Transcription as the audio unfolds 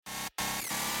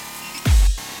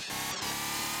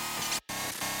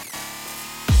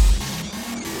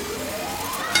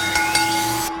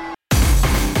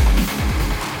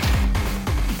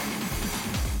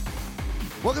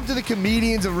Welcome to the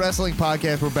Comedians of Wrestling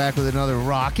podcast. We're back with another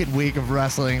rocket week of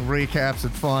wrestling recaps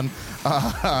and fun.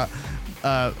 I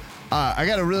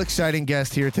got a real exciting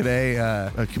guest here today,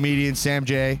 a comedian, Sam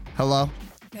J. Hello.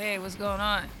 Hey, what's going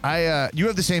on? You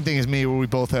have the same thing as me, where we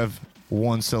both have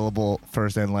one syllable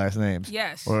first and last names.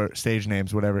 Yes. Or stage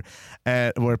names, whatever.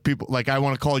 Where people, like, I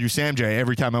want to call you Sam J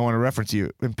every time I want to reference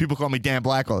you. And people call me Dan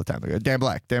Black all the time. They go, Dan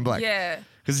Black, Dan Black. Yeah.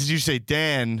 Because as you say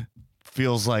Dan,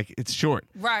 feels like it's short.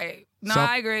 Right. No,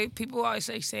 I agree. People always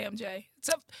say Sam J.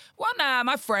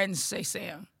 My friends say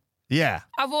Sam. Yeah.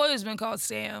 I've always been called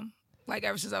Sam, like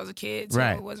ever since I was a kid, so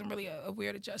right. It wasn't really a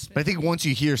weird adjustment. But I think once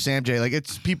you hear Sam J, like,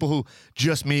 it's people who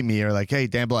just meet me are like, hey,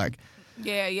 Dan Black.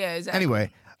 Yeah, exactly. Anyway,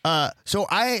 so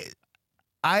I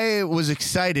was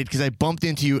excited because I bumped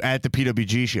into you at the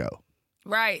PWG show.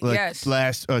 Right, like, yes.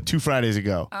 Last 2 Fridays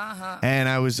ago. Uh-huh. And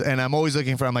I'm always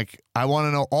looking for, I'm like, I want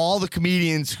to know all the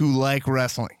comedians who like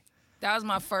wrestling. That was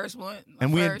my first one,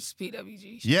 first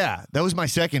PWG show. Yeah, that was my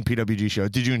second PWG show.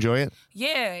 Did you enjoy it?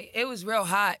 Yeah, it was real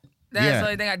hot. That's the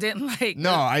only thing I didn't like.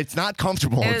 No, it's not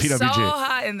comfortable in PWG. It was so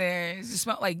hot in there. It just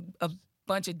smelled like a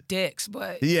bunch of dicks,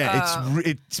 but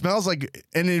it smells like,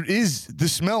 and it is, the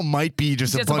smell might be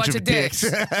just a bunch of dicks.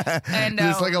 And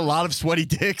there's like a lot of sweaty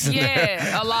dicks in there.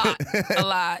 Yeah, a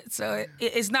lot. So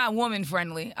it's not woman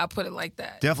friendly. I'll put it like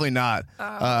that. Definitely not.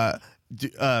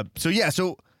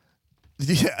 So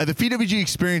the PWG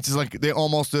experience is like they're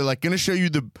like going to show you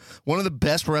one of the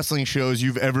best wrestling shows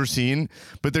you've ever seen,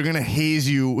 but they're going to haze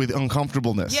you with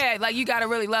uncomfortableness. Yeah, like you got to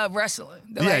really love wrestling.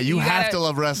 You have to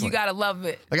love wrestling. You got to love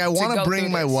it. Like I want to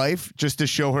bring my wife just to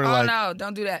show her. Oh no,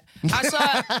 don't do that.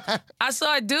 I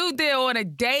saw a dude there on a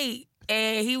date.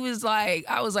 And he was like,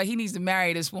 I was like, he needs to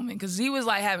marry this woman because he was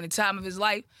like having the time of his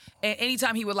life. And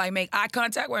anytime he would like make eye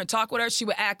contact with her and talk with her, she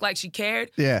would act like she cared.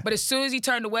 Yeah. But as soon as he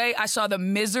turned away, I saw the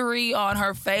misery on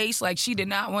her face. Like she did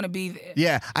not want to be there.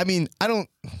 Yeah. I mean, I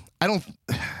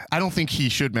don't think he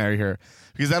should marry her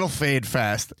because that'll fade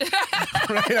fast.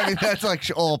 Right? I mean, that's like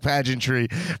all pageantry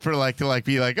for like to like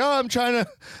be like, oh, I'm trying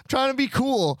to be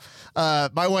cool.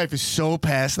 My wife is so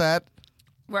past that.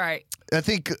 Right. I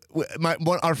think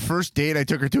our first date, I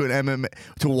took her to an MMA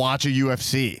to watch a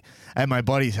UFC at my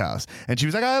buddy's house, and she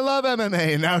was like, "I love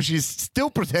MMA," and now she still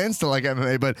pretends to like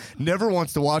MMA, but never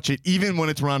wants to watch it, even when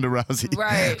it's Ronda Rousey.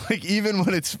 Right. Like even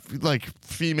when it's like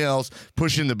females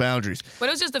pushing the boundaries. But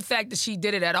it was just the fact that she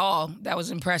did it at all that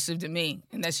was impressive to me,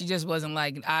 and that she just wasn't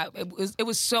like it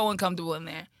was so uncomfortable in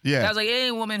there. Yeah. I was like,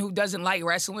 any woman who doesn't like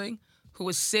wrestling, who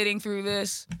was sitting through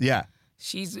this, Yeah.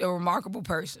 she's a remarkable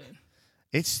person.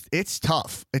 It's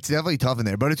tough. It's definitely tough in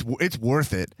there, but it's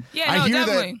worth it. Yeah, I hear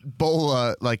definitely. that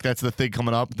bowl, like that's the thing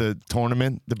coming up, the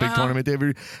tournament, the big tournament.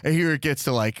 I hear it gets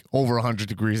to like over 100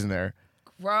 degrees in there.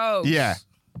 Gross. Yeah,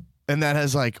 and that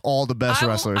has like all the best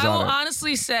wrestlers on it. I will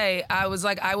honestly say, I was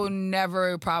like, I will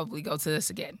never probably go to this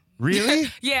again. Really?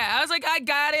 Yeah, I was like, I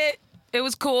got it. It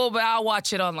was cool, but I'll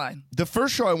watch it online. The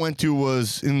first show I went to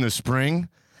was in the spring.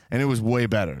 And it was way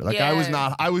better. Like I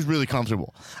was really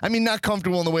comfortable. I mean, not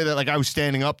comfortable in the way that like I was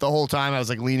standing up the whole time. I was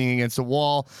like leaning against the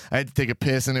wall. I had to take a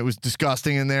piss and it was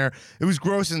disgusting in there. It was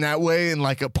gross in that way, in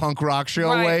like a punk rock show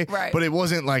way. Right. But it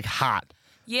wasn't like hot.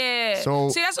 Yeah. So,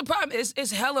 see, that's the problem.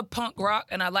 It's hella punk rock,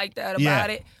 and I like that about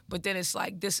it. But then it's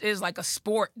like, this is like a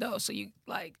sport though. So you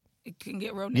like, it can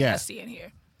get real nasty in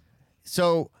here.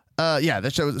 So,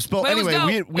 that show was. But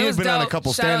anyway, we had been on a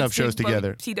couple stand-up shows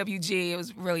together. TWG, it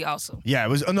was really awesome. Yeah, it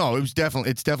was. No, it's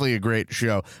definitely a great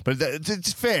show. But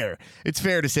it's fair. It's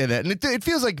fair to say that, and it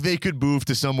feels like they could move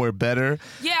to somewhere better.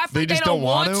 Yeah, I feel like they don't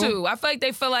want to. I feel like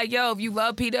they feel like, yo, if you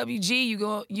love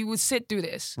PWG, you would sit through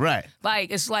this. Right. Like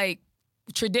it's like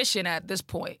tradition at this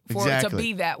point for it to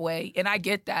be that way, and I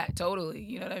get that totally.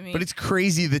 You know what I mean? But it's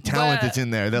crazy the talent that's in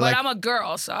there. But I'm a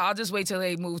girl, so I'll just wait till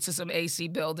they move to some AC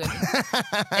building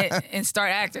and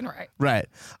start acting right. Right.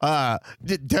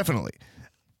 Definitely.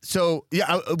 So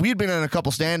we had been on a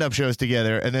couple stand-up shows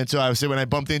together, and then when I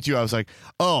bumped into you, I was like,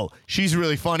 "Oh, she's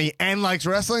really funny and likes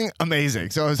wrestling. Amazing!"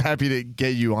 So I was happy to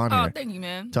get you on here. Oh, thank you,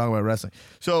 man. Talking about wrestling.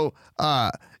 So,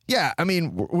 I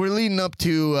mean, we're leading up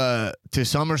to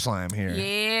SummerSlam here.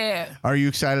 Yeah. Are you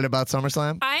excited about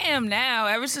SummerSlam? I am now.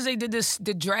 Ever since they did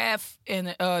the draft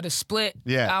and the split,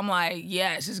 I'm like,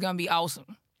 yes, it's gonna be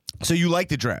awesome. So you like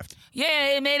the draft?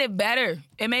 Yeah, it made it better.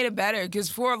 It made it better because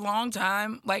for a long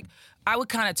time, like I would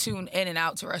kind of tune in and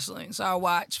out to wrestling. So I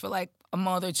watch for like a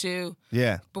month or two.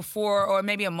 Yeah. Before, or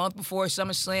maybe a month before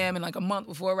SummerSlam and like a month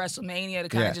before WrestleMania to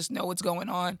kind of just know what's going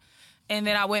on. And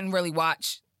then I wouldn't really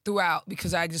watch throughout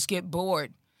because I just get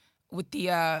bored with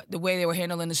the way they were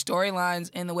handling the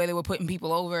storylines and the way they were putting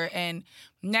people over. And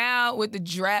now with the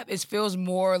draft, it feels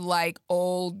more like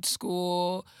old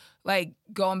school like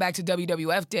going back to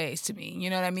WWF days to me. You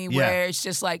know what I mean? Yeah. Where it's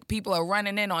just like people are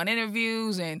running in on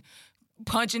interviews and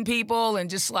punching people and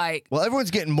just like. Well,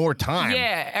 everyone's getting more time.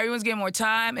 Yeah, everyone's getting more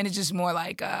time, and it's just more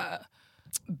like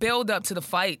build up to the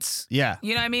fights. Yeah.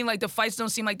 You know what I mean? Like the fights don't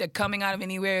seem like they're coming out of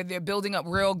anywhere. They're building up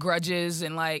real grudges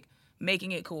and like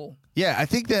making it cool. Yeah, I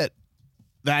think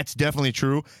that's definitely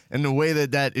true. And the way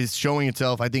that is showing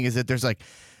itself, I think, is that there's like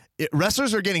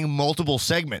wrestlers are getting multiple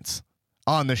segments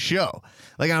on the show.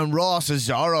 Like on Raw,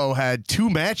 Cesaro had 2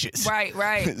 matches. Right.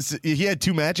 He had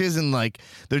 2 matches, and like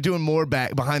they're doing more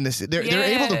back behind this. They're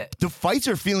able to. The fights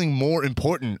are feeling more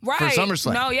important for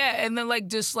SummerSlam. No, yeah, and then like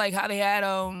just like how they had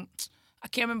I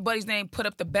can't remember buddy's name, put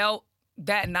up the belt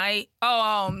that night.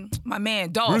 Oh, my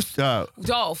man Dolph.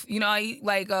 Dolph. You know, he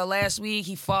last week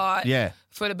he fought. Yeah.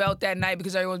 For the belt that night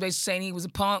because everyone was basically saying he was a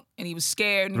punk and he was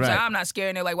scared. And he was like, I'm not scared.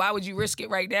 And they're like, why would you risk it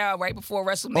right now, right before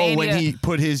WrestleMania? Oh, when he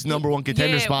put his number 1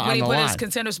 contender spot on the line. when he put his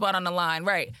contender spot on the line,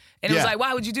 right. And it was like,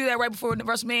 why would you do that right before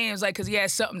WrestleMania? It was like, because he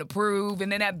has something to prove.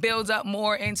 And then that builds up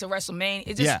more into WrestleMania.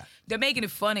 It just, they're making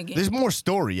it fun again. There's more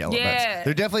story elements. Yeah.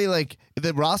 They're definitely like,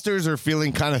 the rosters are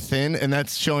feeling kind of thin, and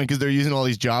that's showing because they're using all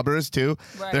these jobbers too.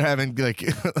 Right. They're having like,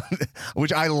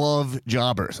 which I love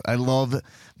jobbers. I love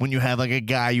when you have like a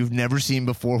guy you've never seen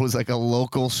before who's like a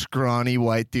local scrawny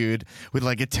white dude with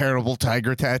like a terrible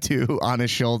tiger tattoo on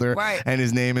his shoulder. Right. And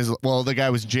his name is, well, the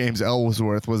guy was James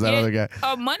Ellsworth, was that other guy.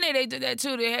 Monday they did that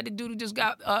too. They had the dude who just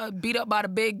got beat up by the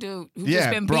big dude. Who Yeah,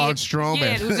 just been Braun Strowman.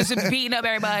 Yeah, who's just been beating up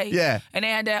everybody. Yeah. And they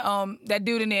had that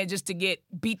dude in there just to get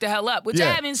beat the hell up, which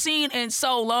I haven't seen in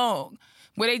so long.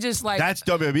 Where they just like That's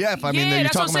WWF. I mean, you're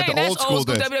that's talking what I'm about saying. the old school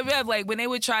days. WWF. Like when they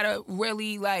would try to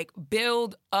really like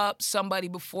build up somebody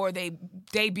before they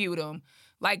debuted them.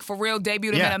 Like for real, debut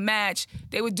them in a match.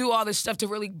 They would do all this stuff to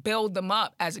really build them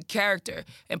up as a character.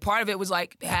 And part of it was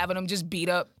like having them just beat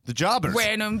up The jobbers.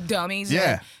 random dummies.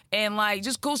 Yeah. And like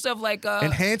just cool stuff like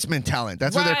enhancement talent.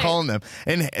 That's what they're calling them.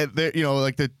 And they're, you know,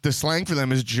 like the slang for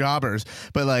them is jobbers,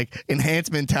 but like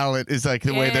enhancement talent is like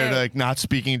the way they're like not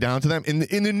speaking down to them.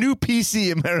 In the new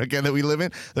PC America that we live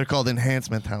in, they're called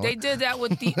enhancement talent. they did that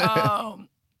with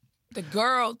the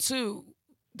girl too.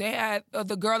 They had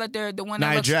the girl that they're the one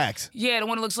that Nia Jax. Yeah, the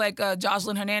one that looks like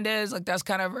Jocelyn Hernandez. Like that's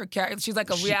kind of her character. She's like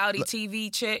a reality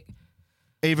TV chick.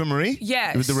 Ava Marie?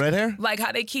 Yes. With the red hair? Like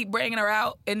how they keep bringing her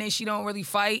out and then she don't really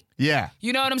fight. Yeah.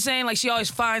 You know what I'm saying? Like she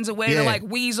always finds a way to like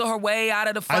weasel her way out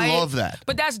of the fight. I love that.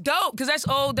 But that's dope because that's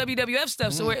old WWF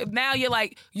stuff. So now you're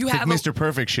like, you have like Mr.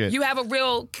 Perfect shit. You have a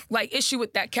real like issue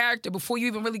with that character before you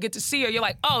even really get to see her. You're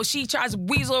like, oh, she tries to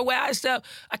weasel her way out of stuff.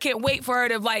 I can't wait for her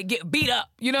to like get beat up.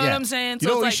 You know what I'm saying?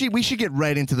 So you know, we should get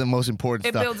right into the most important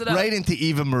stuff. Builds it up. Right into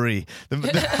Eva Marie,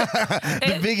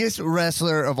 the biggest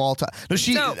wrestler of all time.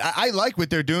 No, I like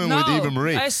what they're doing with Eva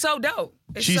Marie. It's so dope.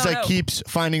 She's like keeps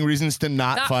finding reasons to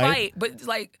not fight. But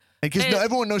like because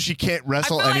everyone knows she can't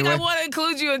wrestle I feel anyway. like I want to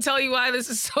include you and tell you why this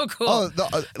is so cool. Oh,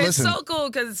 it's listen. so cool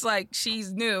because it's like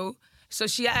she's new, so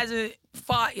she hasn't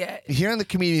fought yet. Here on the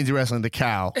Comedians Wrestling, the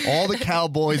cow, all the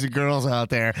cowboys and girls out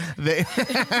there, the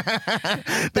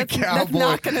cowboy. That's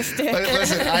not gonna stick.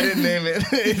 Listen, I didn't name it.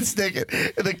 It's sticking.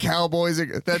 The cowboys.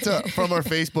 That's from our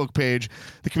Facebook page,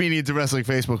 the Comedians Wrestling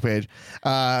Facebook page.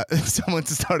 Someone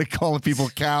started calling people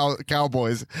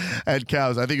cowboys and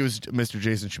cows. I think it was Mr.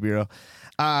 Jason Shapiro.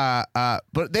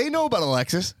 But they know about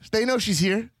Alexis. They know she's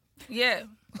here. Yeah.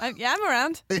 I'm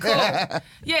around. Cool.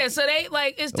 Yeah, so they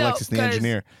like it's dope Alexis, the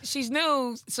engineer. She's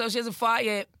new, so she hasn't fought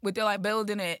yet, but they're like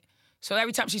building it. So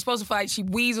every time she's supposed to fight, she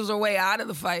weasels her way out of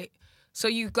the fight. So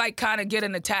you like kind of get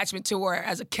an attachment to her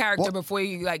as a character before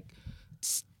you like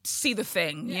see the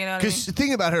thing. You know what I mean? Because the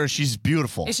thing about her, she's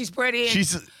beautiful. And she's pretty.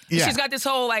 She's got this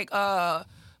whole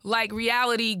like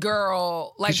reality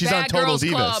girl, like she's bad on Total girls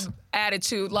Divas. club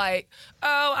attitude. Like,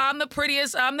 oh, I'm the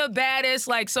prettiest, I'm the baddest.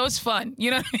 Like, so it's fun.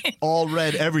 You know what I mean? All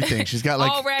red everything. She's got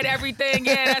like all red everything.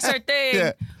 Yeah, that's her thing.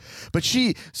 Yeah. But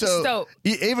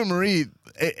Ava Marie,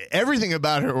 everything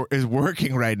about her is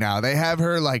working right now. They have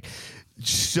her like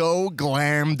so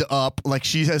glammed up, like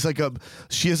she has like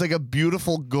a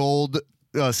beautiful gold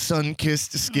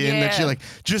sun-kissed skin that she like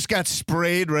just got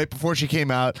sprayed right before she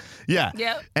came out. Yeah.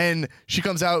 Yep. And she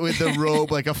comes out with the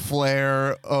robe, like a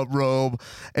flare robe,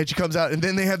 and she comes out, and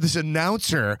then they have this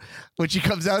announcer when she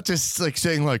comes out just like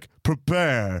saying like,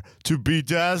 prepare to be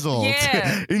dazzled,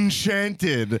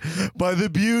 enchanted by the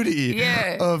beauty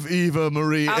of Eva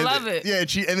Marie. I love it. Yeah,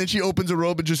 and then she opens a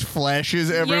robe and just flashes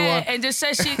everyone. Yeah, and just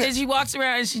says she walks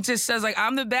around and she just says like,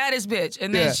 I'm the baddest bitch,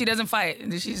 and then she doesn't fight,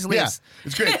 and then she just leaves. Yeah,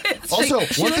 it's great. Also,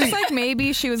 she looks like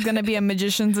maybe she was going to be a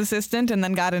magician's assistant and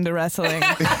then got into wrestling.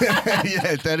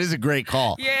 Yeah, that is a great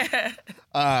call.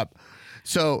 Yeah.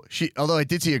 So although I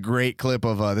did see a great clip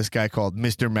of this guy called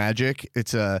Mr. Magic.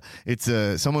 It's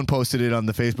someone posted it on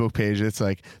the Facebook page. It's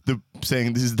like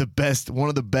saying this is the best, one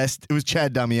of the best. It was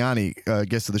Chad Damiani,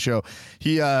 guest of the show.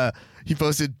 He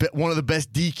posted one of the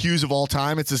best DQs of all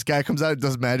time. It's this guy comes out and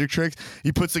does magic tricks.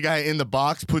 He puts the guy in the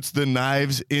box, puts the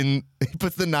knives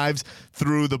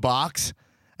through the box.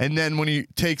 And then when he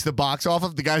takes the box off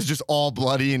of, the guy's just all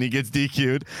bloody and he gets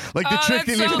DQ'd. Like the trick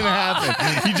didn't even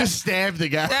happen. He just stabbed the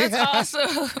guy. That's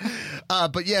awesome.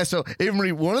 But yeah, so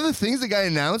Avery, one of the things the guy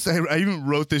announced, I even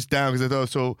wrote this down because I thought it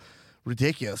was so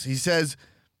ridiculous. He says,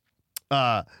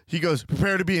 he goes,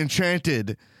 prepare to be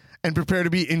enchanted and prepare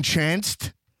to be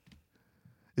enchanced.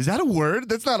 Is that a word?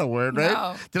 That's not a word, right?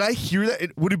 No. Did I hear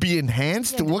that? Would it be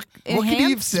enhanced? Yeah. What could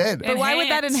he have said? But why would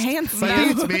that enhance? I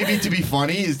think it's maybe to be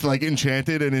funny is like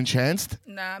enchanted and enchanced.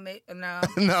 No.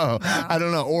 No, I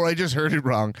don't know. Or I just heard it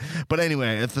wrong. But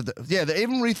anyway, the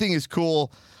Ava Marie thing is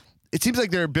cool. It seems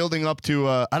like they're building up to,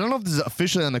 I don't know if this is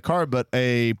officially on the card, but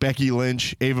a Becky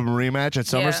Lynch, Ava Marie match at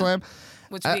SummerSlam.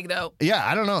 Which big though. Yeah,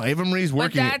 I don't know. Ava Marie's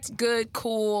working. But that's good,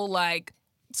 cool, like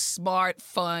smart,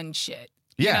 fun shit.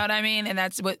 You know what I mean? And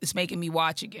that's what's making me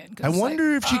watch again. I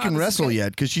wonder if she can wrestle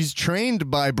yet, because she's trained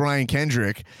by Brian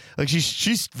Kendrick. Like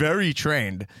she's very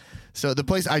trained. So the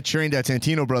place I trained at,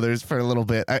 Santino Brothers, for a little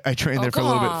bit. I trained there for a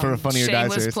little bit for a Funny or Die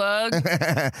series. Plug.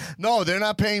 No, they're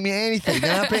not paying me anything.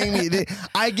 They're not paying me.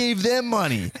 I gave them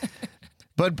money.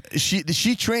 But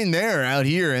she trained there out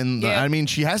here, and I mean,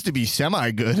 she has to be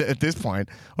semi-good at this point,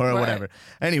 or whatever.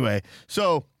 Anyway,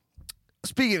 so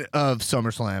speaking of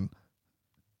SummerSlam,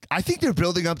 I think they're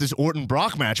building up this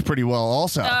Orton-Brock match pretty well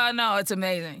also. No, it's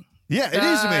amazing. Yeah, it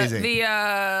is amazing.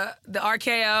 The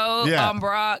RKO on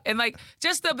Brock, and like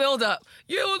just the build up.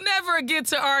 You'll never get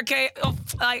to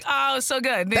RKO. Like, oh, it's so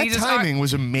good. Then that timing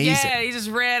was amazing. Yeah, he just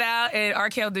ran out and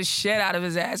RKO the shit out of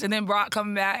his ass, and then Brock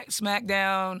coming back,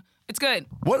 SmackDown. It's good.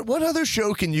 What other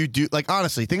show can you do? Like,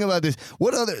 honestly, think about this.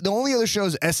 The only other show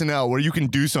is SNL where you can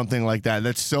do something like that.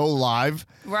 That's so live,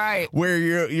 right? Where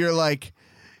you're like.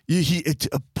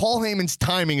 Paul Heyman's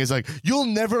timing is like, you'll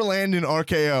never land an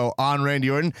RKO on Randy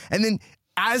Orton. And then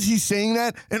as he's saying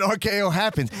that, an RKO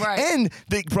happens. Right. And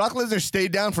Brock Lesnar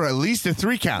stayed down for at least a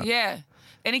 3 count. Yeah.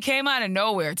 And he came out of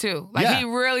nowhere, too. Like, he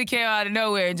really came out of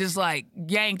nowhere and just, like,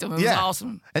 yanked him. It was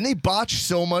awesome. And they botched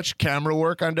so much camera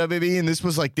work on WWE, and this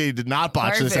was like, they did not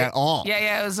botch this at all.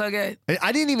 Yeah, it was so good. And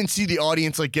I didn't even see the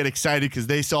audience, like, get excited because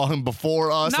they saw him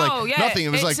before us. No, like, nothing. It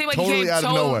was, like, totally out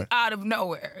of nowhere. Out of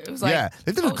nowhere. It was like... Yeah,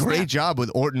 they did a great job with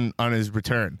Orton on his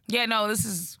return. Yeah, no, this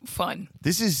is fun.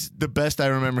 This is the best I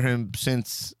remember him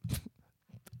since...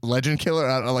 Legend Killer,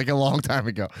 like a long time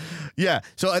ago. Yeah,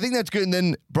 so I think that's good. And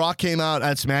then Brock came out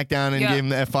at SmackDown and gave him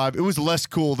the F5. It was less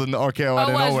cool than the RKO out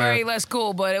of nowhere. It was very less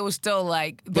cool, but it was still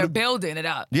like they're building it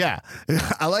up. Yeah,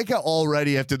 I like how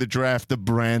already after the draft the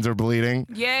brands are bleeding.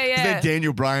 Yeah. Then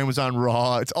Daniel Bryan was on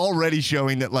Raw. It's already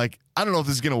showing that, like, I don't know if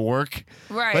this is gonna work.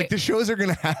 Right. Like the shows are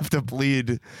gonna have to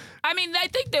bleed. I mean, I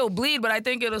think they'll bleed, but I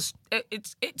think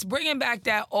it's bringing back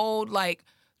that old like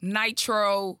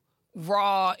Nitro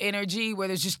Raw energy where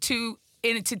there's just two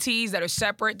entities that are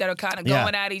separate that are kind of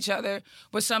going at each other,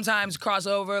 but sometimes cross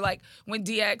over. Like when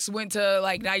DX went to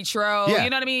like Nitro, you know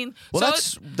what I mean? Well,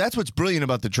 so that's what's brilliant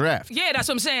about the draft. Yeah, that's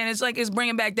what I'm saying. It's like it's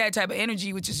bringing back that type of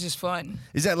energy, which is just fun.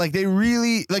 Is that like they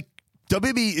really like?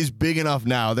 WWE is big enough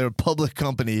now. They're a public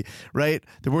company, right?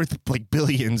 They're worth like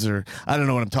billions, or I don't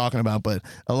know what I'm talking about, but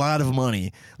a lot of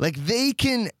money. Like they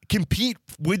can compete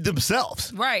with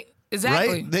themselves. Right.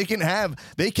 Exactly. Right?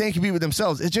 They can't compete with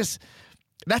themselves. It's just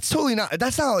that's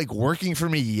not like working for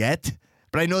me yet.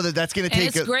 But I know that that's going to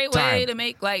take time. It's a great time. way to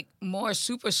make like more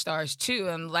superstars too,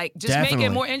 and like just make it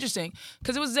more interesting.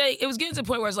 Because it was getting to the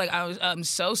point where it's like I'm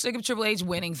so sick of Triple H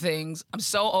winning things. I'm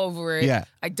so over it. Yeah.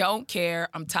 I don't care.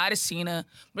 I'm tired of Cena.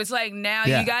 But it's like now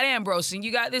you got Ambrose and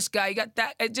you got this guy. You got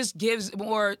that. It just gives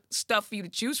more stuff for you to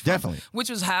choose from. Definitely. Which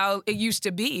was how it used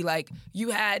to be. Like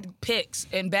you had picks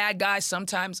and bad guys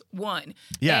sometimes won.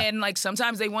 Yeah. And like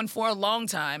sometimes they won for a long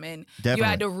time, and you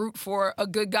had to root for a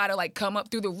good guy to like come up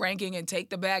through the ranking and take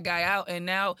the bad guy out, and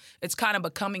now it's kind of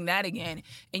becoming that again.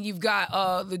 And you've got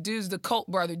the dudes, the Colt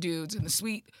brother dudes, and the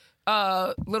sweet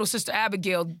little sister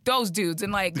Abigail, those dudes,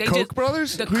 and like the Koch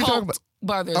brothers, the Colt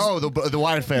brothers. Oh, the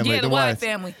Wyatt family. Yeah, the Wyatt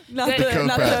family. Not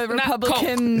the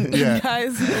Republican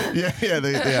guys.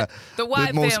 The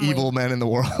Wyatt most family. evil men in the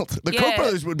world. The Koch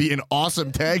brothers would be an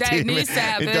awesome tag team in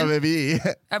WWE.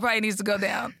 That probably needs to go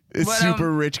down. It's super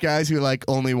rich guys who like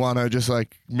only want to just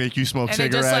like make you smoke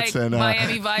cigarettes just, like, and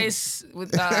Miami Vice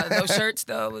with no shirts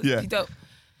though. Yeah. Dope.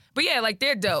 But yeah, like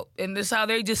they're dope, and this is how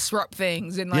they disrupt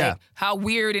things, and like how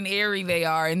weird and airy they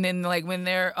are, and then like when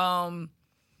they're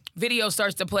video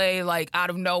starts to play like out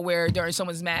of nowhere during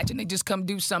someone's match, and they just come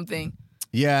do something.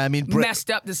 Yeah, I mean, messed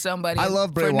up to somebody. I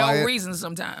love Bray for Wyatt. no reason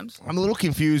sometimes. I'm a little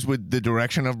confused with the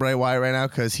direction of Bray Wyatt right now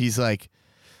because he's like,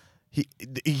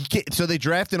 so they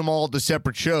drafted him all to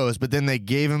separate shows, but then they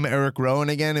gave him Eric Rowan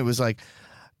again. It was like,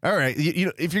 all right,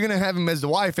 if you're gonna have him as the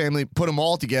Wyatt family, put them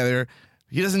all together.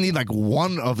 He doesn't need like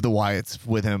one of the Wyatts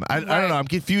with him. I don't know. I'm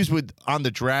confused with on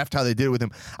the draft how they did it with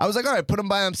him. I was like, all right, put him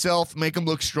by himself, make him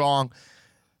look strong.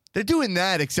 They're doing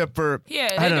that, except for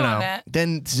I don't know. That.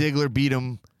 Then Ziggler beat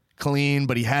him clean,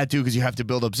 but he had to because you have to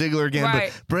build up Ziggler again.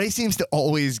 Right. But Bray seems to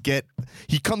always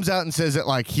he comes out and says that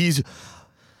like he's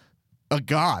a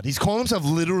god. He's calling himself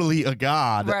literally a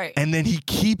god. Right. And then he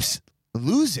keeps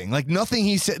losing. Like nothing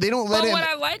he said, they don't let him. But what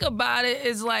I like about it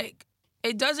is like,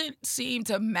 it doesn't seem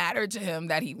to matter to him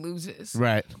that he loses.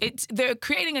 Right. They're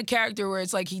creating a character where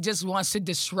it's like he just wants to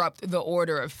disrupt the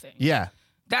order of things. Yeah.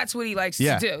 That's what he likes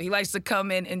to do. He likes to come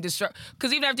in and disrupt.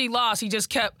 Because even after he lost, he just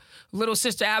kept little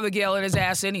sister Abigail in his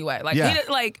ass anyway. Like, he didn't,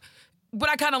 like, but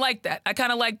I kind of like that. I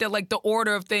kind of like that, like, the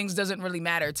order of things doesn't really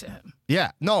matter to him.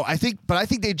 Yeah, no, I think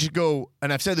they should go,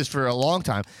 and I've said this for a long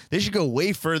time, they should go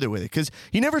way further with it, because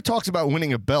he never talks about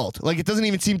winning a belt. Like, it doesn't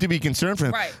even seem to be a concern for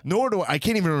him. Right. Nor I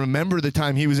can't even remember the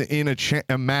time he was in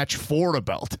a match for a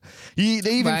belt. They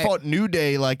even fought New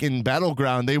Day, like, in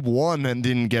Battleground. They won and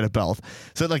didn't get a belt.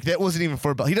 So, like, that wasn't even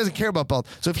for a belt. He doesn't care about belt.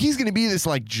 So if he's going to be this,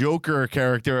 like, Joker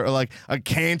character or, like, a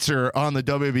cancer on the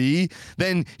WWE,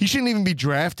 then he shouldn't even be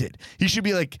drafted. He should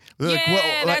be, like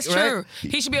that's true. Right?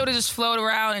 He should be able to just float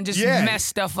around and just mess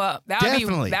stuff up.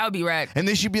 That would be rad. And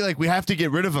they should be like, we have to get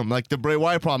rid of him, like the Bray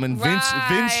Wyatt problem. And Vince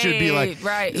should be like,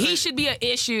 he should be an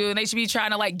issue, and they should be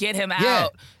trying to like get him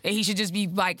out. And he should just be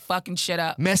like fucking shit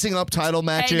up, messing up title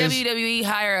matches. Hey, WWE,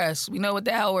 hire us. We know what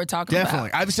the hell we're talking about.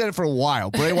 Definitely, I've said it for a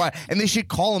while. Bray Wyatt, and they should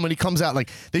call him when he comes out.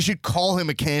 Like they should call him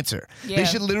a cancer. Yeah. They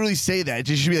should literally say that.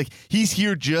 It should be like he's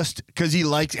here just because he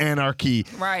likes anarchy.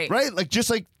 Right. Like just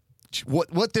like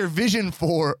what their vision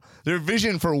for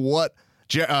what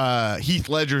Heath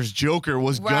Ledger's Joker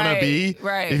was gonna be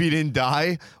if he didn't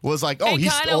die was like, oh,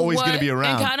 he's always gonna be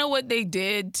around. And kind of what they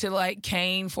did to like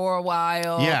Kane for a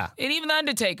while. Yeah. And even The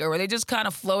Undertaker, where they just kind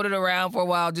of floated around for a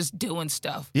while just doing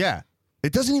stuff. Yeah.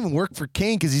 It doesn't even work for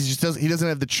Kane because he doesn't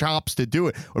have the chops to do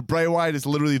it. Or Bray Wyatt is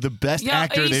literally the best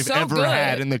actor they've ever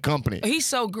had in the company. He's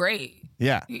so great.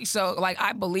 Yeah. So like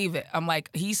I believe it. I'm like,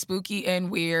 he's spooky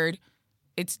and weird.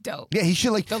 It's dope. Yeah, he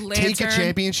should like take a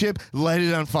championship, light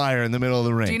it on fire in the middle of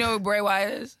the ring. Do you know who Bray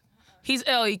Wyatt is? He's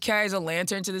ill. He carries a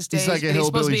lantern to the stage. He's like a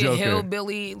hillbilly Joker. He's supposed to be a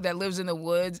hillbilly that lives in the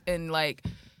woods, and like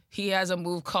he has a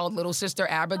move called Little Sister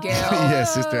Abigail. Yeah,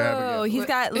 Sister Abigail. Oh, he's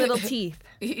got little teeth.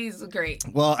 He's great.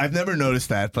 Well, I've never noticed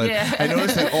that, but I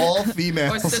noticed that all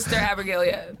females or Sister Abigail,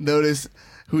 notice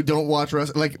who don't watch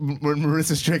wrestling. Like when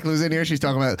Marissa Strickland was in here, she's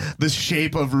talking about the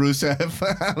shape of Rusev.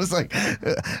 I was like,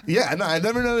 I've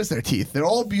never noticed their teeth. They're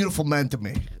all beautiful men to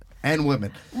me, and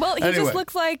women. Well, he just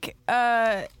looks like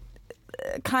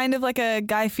kind of like a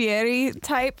Guy Fieri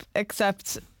type,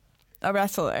 except a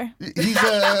wrestler. He's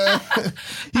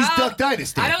Duck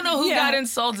Dynasty. I don't know who got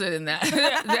insulted in that.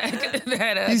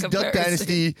 He's Duck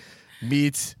Dynasty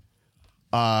meets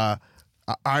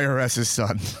IRS's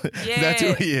son. Yeah. That's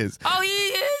who he is. Oh, he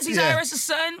is? He's IRS's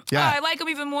son? Yeah. Oh, I like him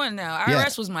even more now.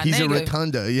 IRS was my He's nigga. a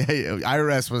rotunda. Yeah.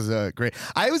 IRS was great.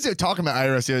 I was talking about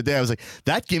IRS the other day. I was like,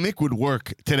 that gimmick would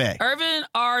work today. Irvin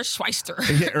R. Schweister.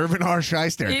 Yeah, Irvin R.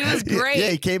 Schweister. He was great. Yeah,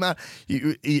 he came out.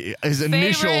 His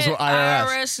initials were IRS.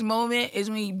 IRS moment is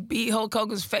when he beat Hulk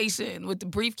Hogan's face in with the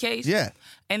briefcase. Yeah.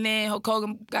 And then Hulk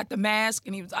Hogan got the mask,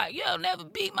 and he was like, "You'll never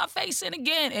beat my face in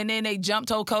again." And then they jumped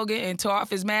Hulk Hogan and tore off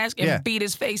his mask and beat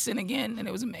his face in again, and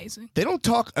it was amazing. They don't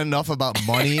talk enough about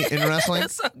money in wrestling.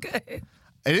 It's so good.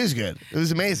 It is good. It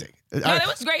was amazing. No, it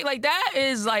was great. Like, that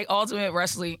is, like, ultimate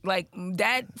wrestling. Like,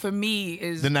 that, for me,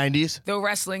 is... The 90s? The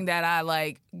wrestling that I,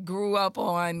 like, grew up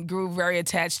on, grew very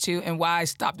attached to, and why I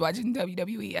stopped watching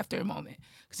WWE after a moment.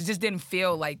 Because it just didn't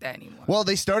feel like that anymore. Well,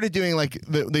 they started doing, like,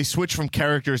 they switched from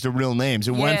characters to real names.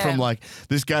 It went from, like,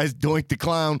 this guy's Doink the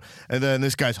Clown, and then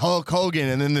this guy's Hulk Hogan,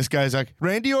 and then this guy's, like,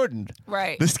 Randy Orton.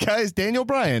 Right. This guy's Daniel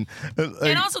Bryan.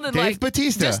 And also, Dave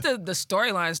Batista. Just the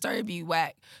storyline started to be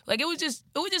whack. Like, it would just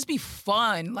be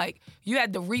fun. Like, you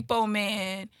had the Repo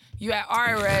Man, you had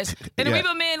IRS, and the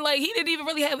Repo Man, like, he didn't even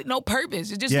really have no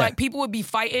purpose. It's just, like, people would be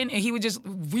fighting, and he would just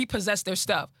repossess their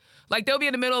stuff. Like they'll be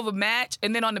in the middle of a match,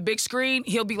 and then on the big screen,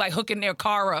 he'll be like hooking their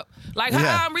car up. Like,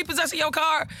 I'm repossessing your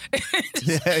car.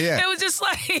 It was just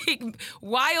like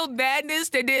wild madness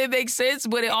that didn't make sense,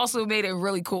 but it also made it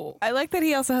really cool. I like that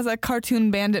he also has a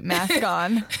cartoon bandit mask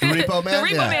on. The Repo Man? The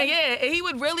Repo Man, yeah. And he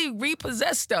would really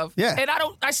repossess stuff. Yeah. And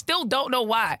I still don't know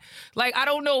why. Like, I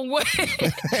don't know what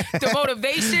the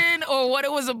motivation or what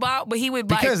it was about, but he would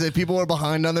because if people were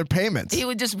behind on their payments. He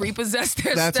would just repossess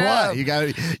their That's stuff. Why.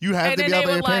 You have to be up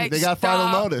on your payment. They got final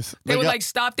notice. They would like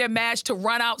stop their match to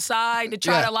run outside to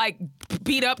try to like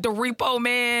beat up the Repo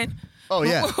Man. Oh,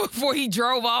 yeah. Before he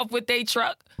drove off with their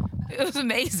truck. It was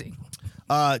amazing.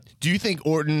 Do you think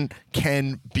Orton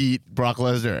can beat Brock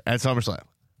Lesnar at SummerSlam?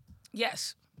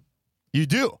 Yes. You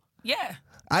do? Yeah.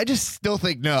 I just still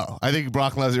think no. I think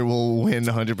Brock Lesnar will win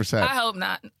 100%. I hope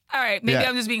not. All right, maybe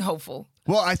I'm just being hopeful.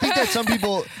 Well, I think that some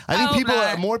people,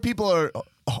 more people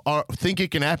are think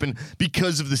it can happen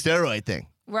because of the steroid thing.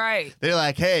 Right. They're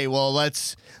like, hey, well,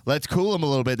 let's cool him a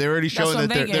little bit. They're already showing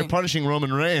that they're punishing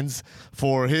Roman Reigns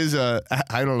for his, I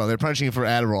don't know, they're punishing him for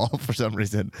Adderall for some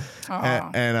reason.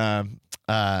 Yeah.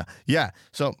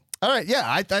 So, all right, yeah,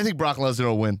 I think Brock Lesnar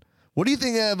will win. What do you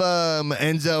think of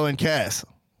Enzo and Cass?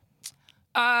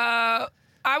 I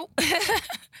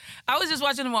was just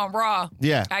watching them on Raw.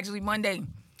 Yeah. Actually, Monday.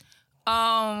 So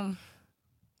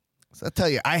I'll tell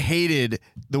you, I hated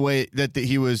the way that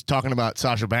he was talking about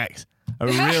Sasha Banks. I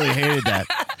really hated that.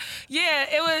 Yeah,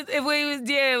 it was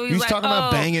he was talking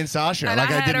about banging Sasha.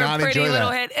 Like I did not enjoy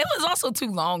that. Head. It was also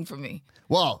too long for me.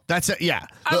 Well, that's it. Yeah.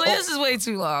 I was like, this is way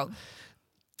too long.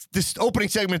 This opening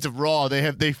segments of Raw,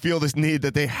 they feel this need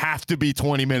that they have to be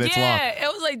 20 minutes long. Yeah,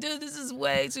 it was like, dude, this is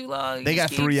way too long. They got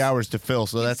 3 hours to fill,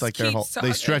 so that's like their whole.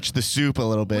 They stretch the soup a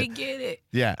little bit. We get it.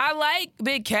 Yeah. I like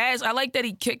Big Cass. I like that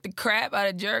he kicked the crap out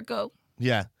of Jericho.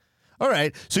 Yeah. All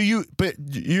right. So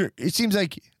it seems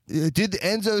like. Did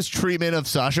Enzo's treatment of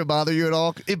Sasha bother you at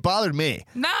all? It bothered me.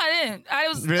 Nah, it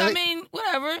didn't. Really? I mean,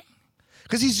 whatever.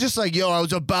 Because he's just like, yo, I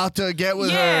was about to get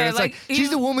with her. And it's like she's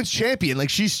the women's champion. Like,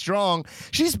 she's strong.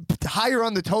 She's higher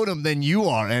on the totem than you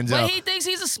are, Enzo. But he thinks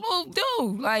he's a smooth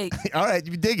dude. Like, all right,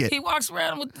 you dig it. He walks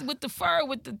around with the fur,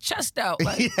 with the chest out.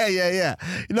 Like, yeah.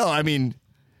 No, I mean,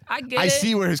 I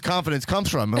see where his confidence comes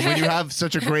from. When you have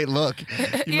such a great look.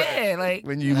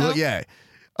 When you look, yeah.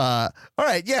 All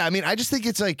right, yeah. I mean, I just think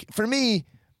it's like, for me,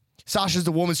 Sasha's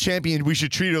the woman's champion. We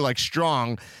should treat her like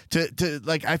strong. To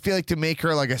like, I feel like to make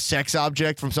her like a sex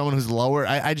object from someone who's lower.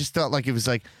 I just felt like it was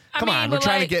like, come on, we're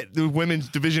trying to get the women's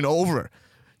division over.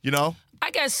 You know?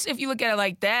 I guess if you look at it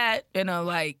like that, in a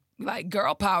like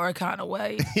girl power kind of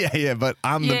way. Yeah. But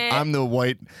I'm the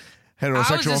white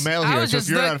heterosexual male here. So if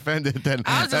you're not offended, then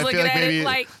I feel like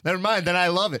maybe never mind. Then I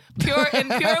love it. Purely in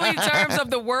terms of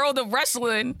the world of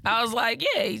wrestling, I was like,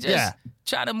 yeah, he just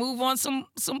try to move on some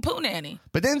punani.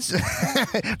 But then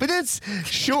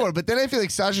sure. But then I feel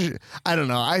like Sasha. I don't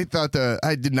know. I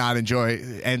did not enjoy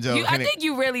Enzo. I think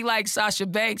you really like Sasha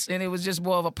Banks, and it was just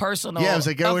more of a personal. Yeah, I was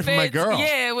like, get away from my girl.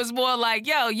 Yeah, it was more like,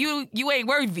 yo, you ain't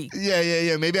worthy.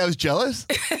 Yeah. Maybe I was jealous.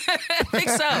 I think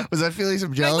so. Was I feeling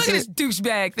some jealousy? Like, look at this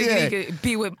douchebag thinking he could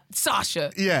be with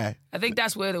Sasha. Yeah. I think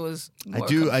that's where it was.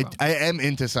 I am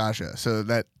into Sasha, so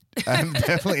that. I'm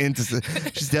definitely into.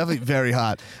 She's definitely very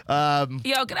hot.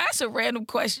 Yo, can I ask a random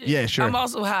question? Yeah, sure. I'm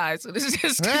also high, so this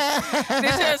just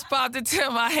popped into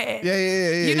my head.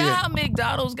 Yeah. You know how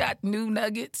McDonald's got new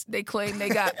nuggets? They claim they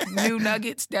got new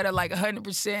nuggets that are like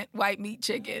 100% white meat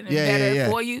chicken and better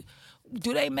for you.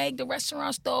 Do they make the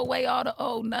restaurants throw away all the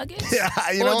old nuggets? Yeah,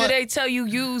 or do they tell you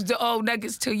use the old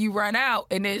nuggets till you run out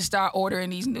and then start ordering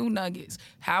these new nuggets?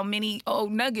 How many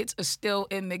old nuggets are still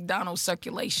in McDonald's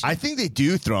circulation? I think they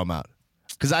do throw them out.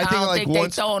 Because I don't think they're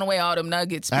throwing away all them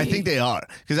nuggets. I think they are.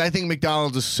 Because I think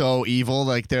McDonald's is so evil.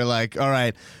 Like, they're like, all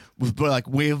right,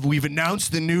 we've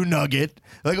announced the new nugget.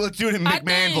 Like, let's do it in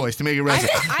McMahon voice to make it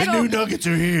resonate. The new nuggets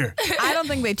are here. I don't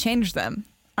think they changed them.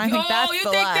 I think that's the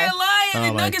lie. You think they're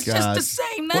lying? The nuggets just the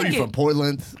same nugget. What are you from,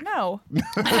 Portland? No.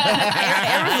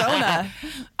 Arizona.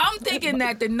 I'm thinking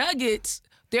that the nuggets,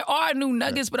 there are new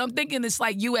nuggets, but I'm thinking it's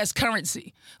like U.S.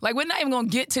 currency. Like, we're not even going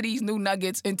to get to these new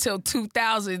nuggets until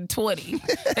 2020,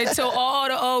 until all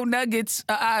the old nuggets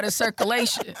are out of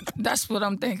circulation. That's what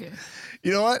I'm thinking.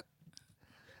 You know what?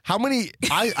 How many...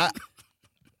 I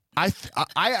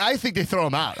think they throw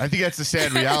them out. I think that's the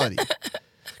sad reality.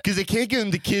 Because they can't give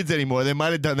them to kids anymore. They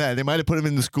might have done that. They might have put them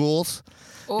in the schools.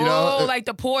 Like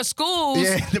the poor schools.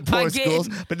 Yeah, the poor schools.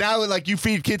 But now, like, you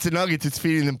feed kids the nuggets, it's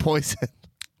feeding them poison.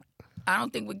 I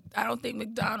don't think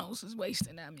McDonald's is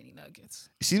wasting that many nuggets.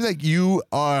 It seems like you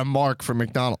are a mark for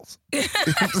McDonald's.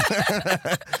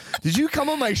 Did you come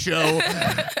on my show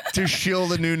to shill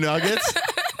the new nuggets?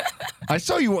 I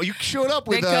saw you. You showed up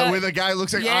with with a guy who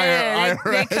looks like Yeah,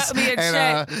 IRS. they cut me a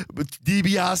and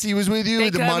DiBiase was with you. They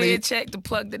with the cut money. me a check to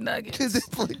plug the nuggets.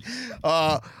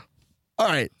 All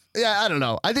right. Yeah, I don't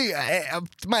know. I think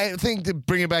my thing to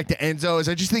bring it back to Enzo is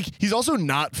I just think he's also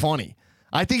not funny.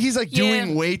 I think he's like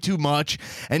doing way too much,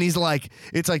 and he's like,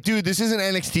 it's like, dude, this isn't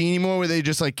NXT anymore where they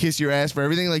just like kiss your ass for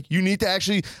everything. Like, you need to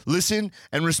actually listen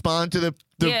and respond to the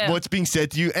what's being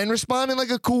said to you and respond in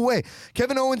like a cool way.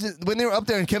 Kevin Owens, when they were up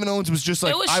there and Kevin Owens was just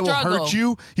like, I will hurt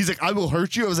you. He's like, I will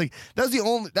hurt you. I was like,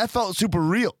 that felt super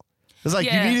real. It's like,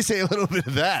 you need to say a little bit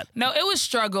of that. No, it was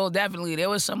struggle, definitely. There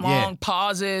was some long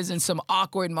pauses and some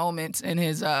awkward moments in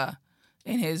his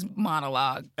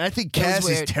monologue. And I think Cass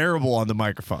is terrible on the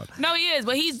microphone. No, he is,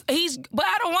 but but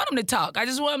I don't want him to talk. I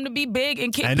just want him to be big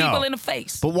and kick people in the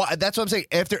face. But that's what I'm saying.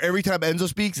 After every time Enzo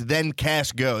speaks, then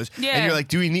Cass goes. Yeah. And you're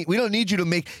like, we don't need you to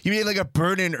make, you made like a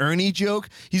Bert and Ernie joke.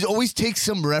 He's always takes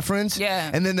some reference.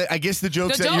 Yeah. And then I guess the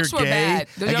jokes that jokes you're were gay.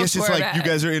 bad. I guess it's like you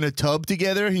guys are in a tub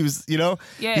together. He was, Yeah.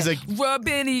 He's like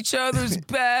rubbing each other's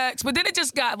backs. But then it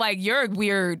just got like, you're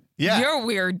weird. Yeah. You're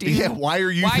weird, dude. Yeah, why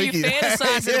are you thinking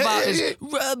fantasizing about this?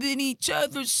 Rubbing each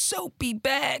other's soapy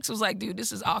backs. It was like, dude,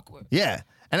 this is awkward. Yeah.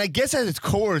 And I guess at its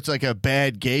core, it's like a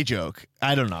bad gay joke.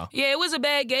 I don't know. Yeah, it was a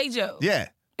bad gay joke. Yeah.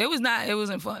 It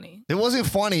wasn't funny. It wasn't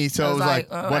funny, so it was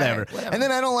like whatever. Right, And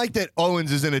then I don't like that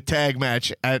Owens is in a tag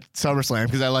match at SummerSlam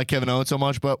because I like Kevin Owens so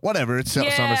much, but whatever. It's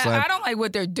SummerSlam. I don't like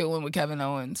what they're doing with Kevin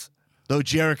Owens. Though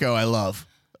Jericho, I love.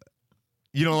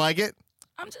 You don't like it?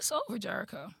 I'm just over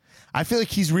Jericho. I feel like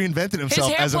he's reinvented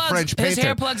himself as a French painter. His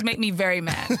hair plugs make me very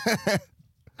mad.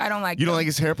 I don't like. You don't like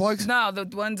his hair plugs? No, the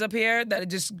ones up here that are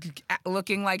just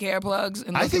looking like hair plugs.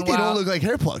 And I think they don't look like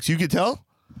hair plugs. You could tell.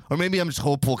 Or maybe I'm just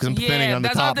hopeful because I'm depending on the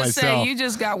top myself. That's what I'm to say. You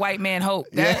just got white man hope.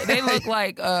 They look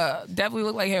like, definitely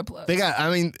look like hair plugs.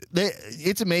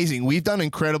 It's amazing. We have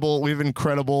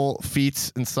incredible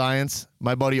feats in science.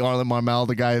 My buddy Arlen Marmel,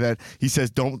 the guy that he says,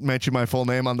 don't mention my full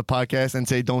name on the podcast and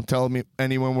say, don't tell me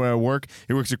anyone where I work.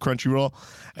 He works at Crunchyroll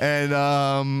and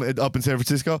up in San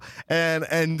Francisco.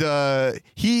 And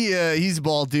he's a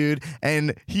bald dude.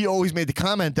 And he always made the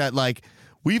comment that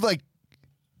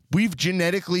we've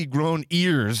genetically grown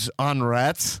ears on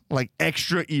rats, like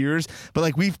extra ears, but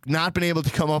like we've not been able to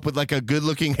come up with like a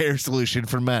good-looking hair solution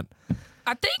for men.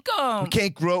 I think we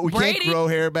can't grow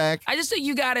hair back. I just think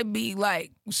you gotta be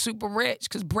like super rich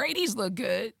because Brady's look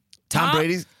good.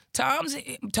 Brady's.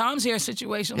 Tom's hair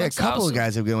situation. Yeah, looks a couple awesome. of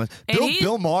guys have good ones.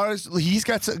 Bill Maher's, he's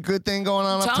got a good thing going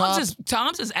on up top.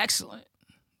 Tom's is excellent,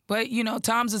 but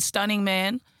Tom's a stunning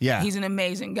man. Yeah, he's an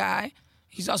amazing guy.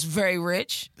 He's also very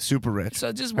rich. Super rich. So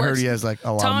it just works. I heard he has a lot of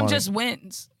money. Tom just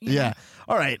wins. Yeah.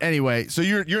 All right. Anyway, so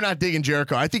you're not digging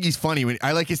Jericho. I think he's funny.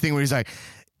 I like his thing where he's like,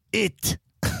 it.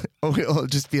 He'll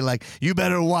just be like, you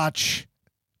better watch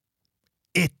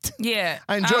it. Yeah.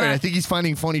 I enjoy it. I think he's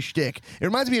finding funny shtick. It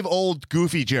reminds me of old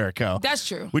goofy Jericho. That's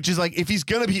true. Which is like, if he's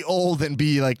going to be old and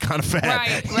be like kind of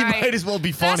fat, he might as well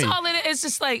be funny. That's all it is. It's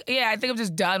just like, I think I'm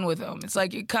just done with him. It's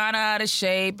like you're kind of out of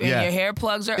shape and your hair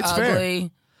plugs are ugly. Fair.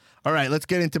 All right, let's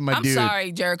get into my dude. I'm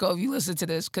sorry, Jericho, if you listen to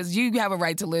this, because you have a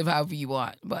right to live however you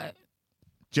want. But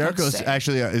Jericho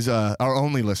is our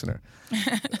only listener.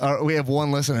 We have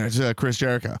one listener. It's Chris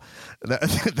Jericho.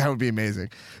 That would be amazing.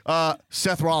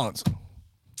 Seth Rollins,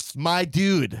 my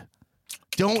dude.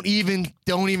 Don't even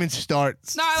start.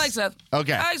 No, I like Seth.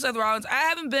 Okay, I like Seth Rollins. I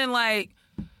haven't been like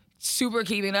super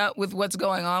keeping up with what's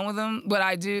going on with him, but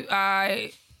I do.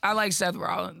 I like Seth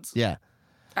Rollins. Yeah,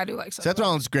 I do like Seth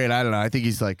Rollins. Is great. I don't know. I think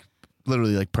he's like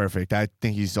literally like perfect. I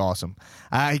think he's awesome.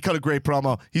 He cut a great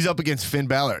promo. He's up against Finn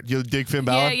Balor. You dig Finn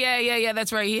Balor? Yeah.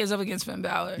 That's right. He is up against Finn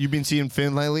Balor. You've been seeing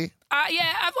Finn lately?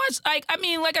 Yeah, I've watched.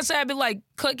 Like I said, I've been like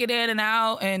clicking in and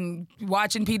out and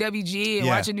watching PWG and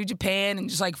watching New Japan and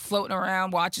just like floating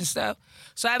around watching stuff.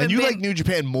 So I haven't. And you like New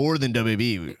Japan more than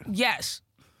WWE? Yes.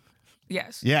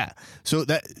 Yeah. So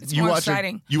it's more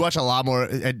exciting. You watch a lot more.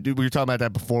 And we were talking about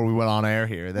that before we went on air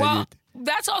here.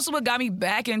 That's also what got me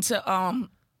back into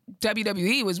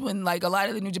WWE was when like a lot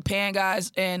of the New Japan guys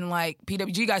and like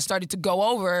PWG guys started to go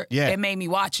over. It made me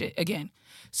watch it again.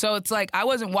 So it's like I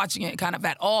wasn't watching it kind of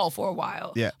at all for a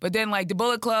while. Yeah. But then like the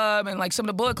Bullet Club and like some of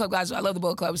the Bullet Club guys, I love the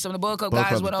Bullet Club. Some of the Bullet Club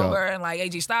guys went over and like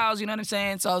AJ Styles, you know what I'm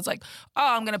saying? So it's like,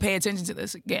 I'm going to pay attention to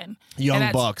this again.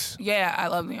 Young Bucks. Yeah, I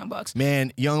love the Young Bucks.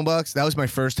 Man, Young Bucks, that was my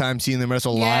first time seeing them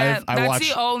wrestle live. That's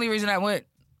the only reason I went.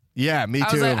 Yeah, me too.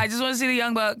 I was like, I just want to see the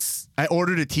Young Bucks. I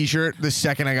ordered a T-shirt the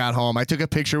second I got home. I took a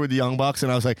picture with the Young Bucks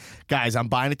and I was like, guys, I'm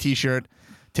buying a T-shirt.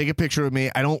 take a picture of me.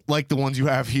 I don't like the ones you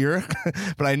have here,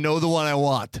 but I know the one I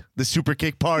want. The Super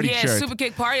Kick Party shirt. Yeah, Super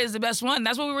Kick Party is the best one.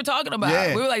 That's what we were talking about.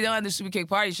 Yeah. We were like, don't have the Super Kick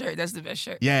Party shirt. That's the best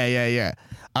shirt. Yeah.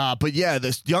 But yeah,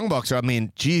 the Young Bucks are, I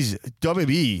mean, geez,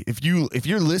 WB, if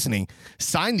you're listening,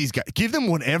 sign these guys. Give them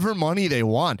whatever money they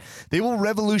want. They will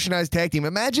revolutionize tag team.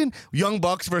 Imagine Young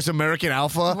Bucks versus American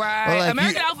Alpha. Right. Like,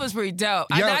 American Alpha is pretty dope.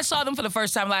 Yeah. I saw them for the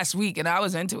first time last week, and I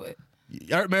was into it.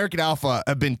 American Alpha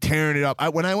have been tearing it up.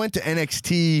 When I went to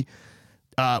NXT,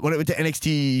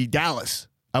 Dallas,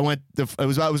 it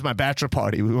was my bachelor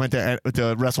party. We went to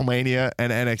WrestleMania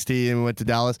and NXT, and we went to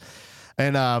Dallas,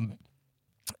 and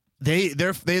they had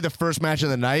the first match of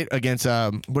the night against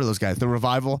what are those guys? The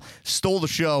Revival. Stole the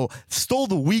show, stole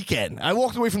the weekend. I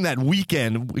walked away from that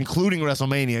weekend, including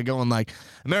WrestleMania, going like,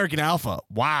 American Alpha,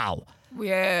 wow.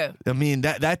 Yeah. I mean,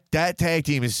 that tag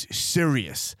team is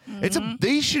serious.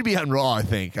 They should be on Raw, I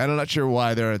think. I'm not sure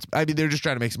why they're just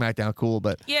trying to make SmackDown cool,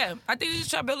 but Yeah, I think you just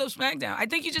try to build up SmackDown. I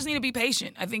think you just need to be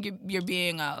patient. I think you're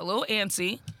being a little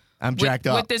antsy. I'm jacked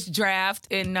up with this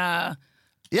draft, and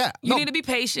yeah, you need to be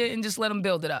patient and just let them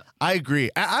build it up. I agree.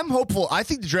 I'm hopeful. I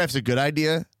think the draft's a good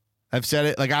idea. I've said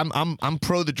it. Like I'm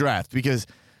pro the draft because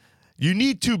you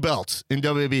need 2 belts in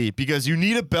WWE because you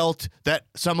need a belt that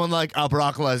someone like a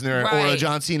Brock Lesnar or a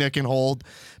John Cena can hold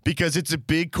because it's a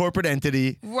big corporate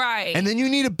entity. Right. And then you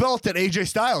need a belt that AJ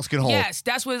Styles can hold. Yes,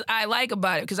 that's what I like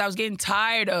about it because I was getting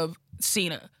tired of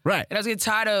Cena. Right. And I was getting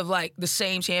tired of like the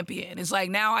same champion. It's like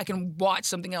now I can watch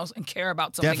something else and care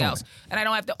about something else. And I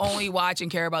don't have to only watch and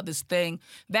care about this thing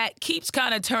that keeps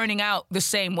kind of turning out the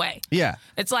same way. Yeah.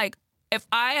 It's like if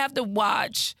I have to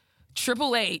watch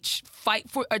Triple H fight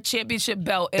for a championship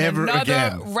belt in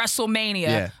another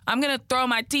WrestleMania, I'm going to throw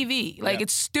my TV. Like,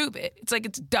 it's stupid. It's like,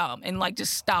 it's dumb. And, like,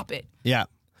 just stop it. Yeah.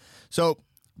 So,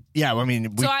 yeah, I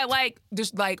mean. So I like,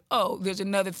 just like, oh, there's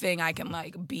another thing I can,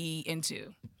 like, be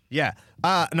into. Yeah.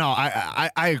 No, I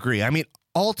agree. I mean,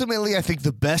 ultimately, I think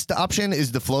the best option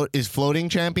is floating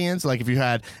champions. Like if you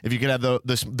could have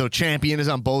the champion is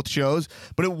on both shows,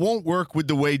 but it won't work with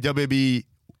the way WWE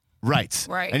writes.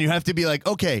 Right. And you have to be like,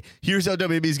 okay, here's how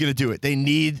WWE is going to do it. They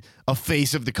need a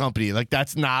face of the company. Like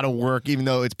that's not a work, even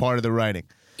though it's part of the writing.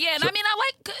 Yeah, and I mean, I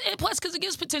like it, plus because it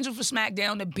gives potential for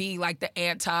SmackDown to be like the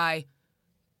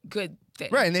anti-good thing.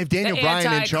 Right, and they have Daniel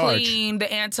Bryan in charge.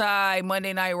 The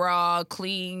anti-Monday Night Raw,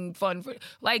 clean, fun.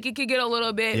 Like, it could get a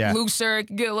little bit looser. It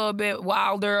could get a little bit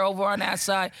wilder over on that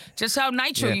side. Just how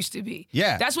Nitro used to be.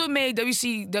 Yeah. That's what made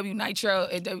WCW Nitro,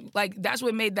 that's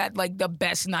what made that, like, the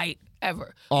best night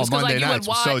ever. Oh, Monday like, nights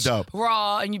was so dope.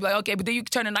 Raw, and you'd be like, okay, but then you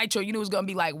turn to Nitro, you knew it was going to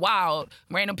be, like, wild.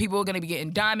 Random people are going to be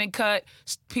getting diamond cut.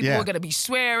 People are going to be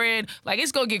swearing. Like,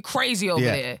 it's going to get crazy over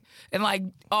there. And, like,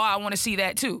 I want to see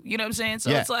that, too. You know what I'm saying?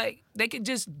 So it's like, they could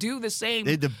just do the same.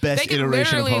 They're the best iteration of They could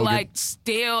literally, Hogan. like,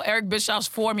 steal Eric Bischoff's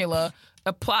formula,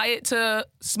 apply it to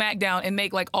SmackDown, and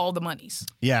make, like, all the monies.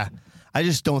 Yeah. I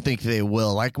just don't think they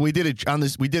will. Like we did it on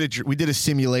this, we did a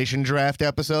simulation draft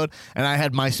episode, and I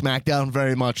had my SmackDown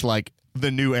very much like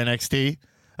the new NXT.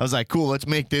 I was like, cool, let's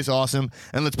make this awesome,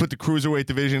 and let's put the cruiserweight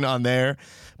division on there.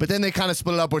 But then they kind of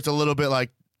split it up where it's a little bit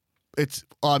like it's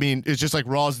just like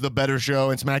Raw's the better show,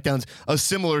 and SmackDown's a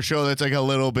similar show that's like a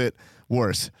little bit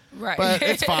worse. Right. But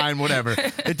it's fine, whatever.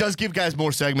 It does give guys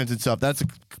more segments and stuff. That's the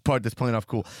part that's playing off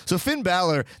cool. So Finn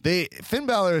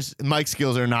Balor's mic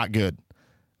skills are not good.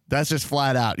 That's just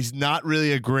flat out. He's not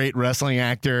really a great wrestling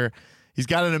actor. He's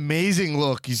got an amazing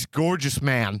look. He's a gorgeous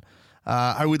man.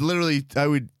 I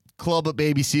would club a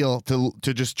baby seal to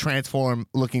just transform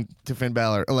looking to Finn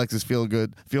Balor. Alexis, feel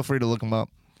free to look him up.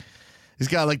 He's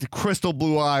got like the crystal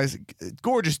blue eyes.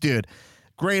 Gorgeous dude.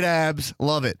 Great abs.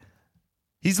 Love it.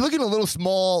 He's looking a little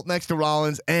small next to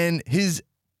Rollins, and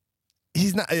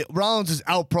Rollins is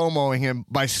out promoting him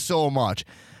by so much.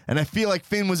 And I feel like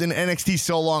Finn was in NXT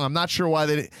so long, I'm not sure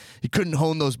why he couldn't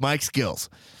hone those mic skills.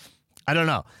 I don't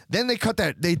know. Then they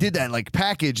did that like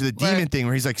package, the demon thing,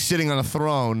 where he's like sitting on a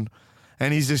throne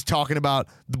and he's just talking about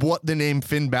what the name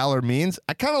Finn Balor means.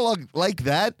 I kind of like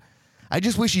that. I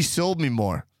just wish he sold me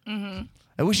more. Mm-hmm.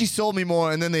 I wish he sold me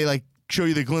more, and then they like show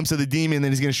you the glimpse of the demon, and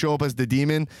then he's going to show up as the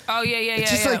demon. Oh, yeah.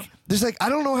 It's just like, there's like, I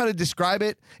don't know how to describe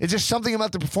it. It's just something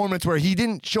about the performance where he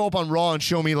didn't show up on Raw and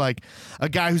show me like a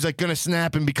guy who's like going to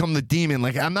snap and become the demon.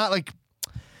 Like, I'm not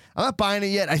buying it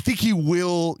yet. I think he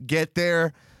will get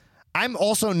there. I'm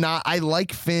also not, I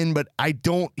like Finn, but he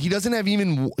doesn't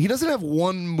have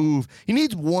one move. He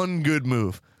needs one good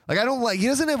move. Like, he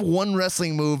doesn't have one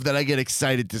wrestling move that I get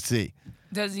excited to see.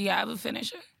 Does he have a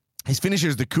finisher? His finisher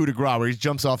is the coup de grace, where he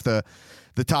jumps off the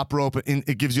top rope and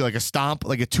it gives you like a stomp,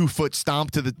 like a 2-foot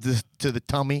stomp to the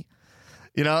tummy.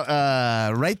 You know,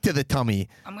 right to the tummy.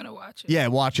 I'm gonna watch it. Yeah,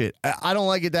 watch it. I don't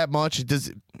like it that much.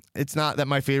 It's not that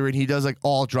my favorite. He does like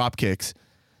all drop kicks.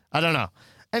 I don't know.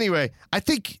 Anyway, I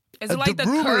think Is it like the the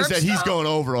rumor is curb that he's stuff? going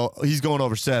over. He's going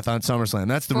over Seth on SummerSlam.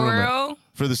 That's the For rumor real?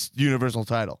 for this Universal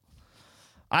title.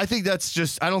 I think that's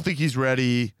just. I don't think he's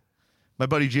ready. My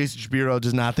buddy Jason Shapiro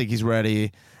does not think he's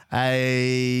ready.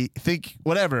 I think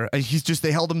whatever. He's just.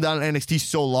 They held him down in NXT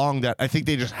so long that I think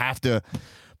they just have to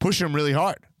push him really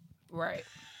hard. Right.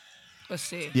 Let's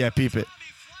see. Yeah, peep it.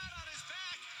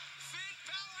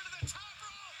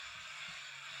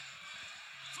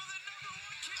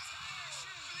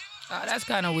 Oh, that's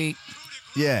kind of weak.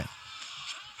 Yeah,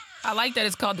 I like that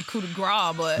it's called the coup de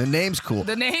grace, but the name's cool.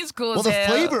 the name's cool Well, as the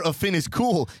hell. flavor of Finn is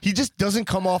cool. He just doesn't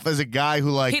come off as a guy who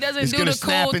like He doesn't is do gonna the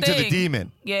snap cool into the thing.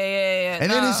 demon. Yeah. And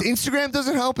then no. his Instagram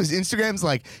doesn't help. His Instagram's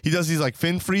like he does these like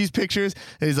Finn Freeze pictures.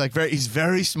 And he's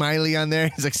very smiley on there.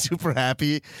 He's like super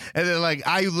happy. And then like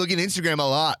I look at Instagram a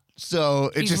lot, so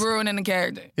it's He's just ruining the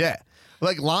character. yeah.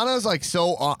 Like Lana's like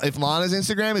so. If Lana's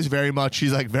Instagram is very much,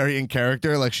 she's like very in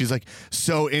character. Like she's like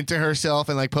so into herself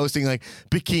and like posting like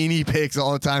bikini pics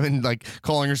all the time and like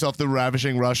calling herself the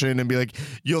ravishing Russian and be like,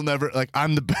 "You'll never like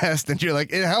I'm the best." And you're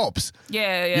like, it helps.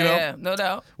 Yeah, You know? yeah, no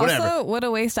doubt. Whatever. Also, what a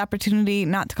waste opportunity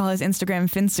not to call his Instagram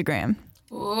Finstagram.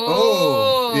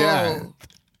 Oh,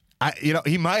 Yeah.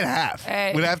 He might have.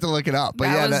 Hey, We'd have to look it up. But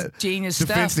that yeah, was genius the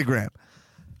stuff. Instagram.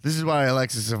 This is why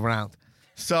Alexis is around.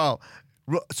 So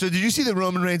did you see the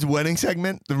Roman Reigns wedding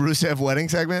segment? The Rusev wedding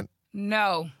segment?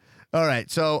 No. All right,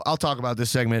 so I'll talk about this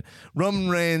segment. Roman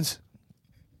Reigns.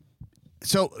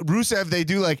 So Rusev, they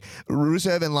do like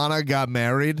Rusev and Lana got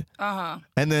married, and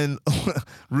then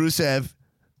Rusev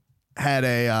had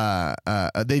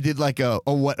they did like a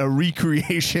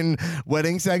recreation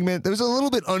wedding segment. There was a little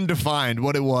bit undefined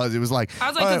what it was. It was like I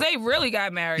was like, because they really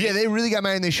got married. yeah, they really got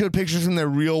married and they showed pictures from their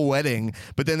real wedding,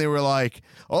 but then they were like,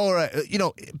 all right,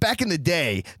 back in the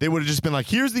day, they would have just been like,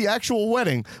 here's the actual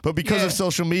wedding. But because Yeah. of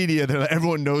social media,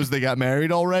 everyone knows they got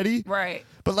married already. Right.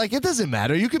 But like, it doesn't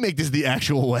matter. You can make this the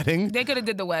actual wedding. They could have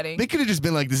did the wedding. They could have just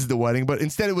been like, this is the wedding. But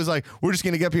instead it was like, we're just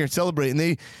going to get up here and celebrate. And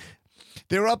they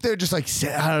were up there just like,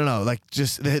 I don't know, like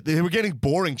just, they were getting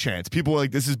boring chants. People were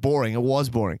like, this is boring. It was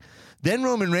boring. Then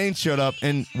Roman Reigns showed up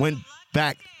and went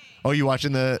back. Oh, you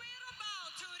watching the...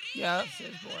 Yeah,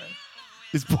 it's boring.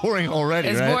 It's boring already,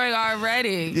 It's right? boring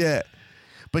already. Yeah.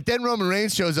 But then Roman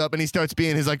Reigns shows up and he starts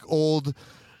being his like old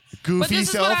goofy But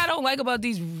this self. is what I don't like about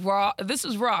these Raw. This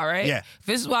is Raw, right? Yeah.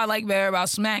 This is what I like better about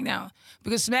SmackDown.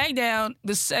 Because SmackDown,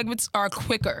 the segments are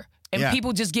quicker and Yeah.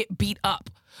 people just get beat up.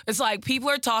 It's like people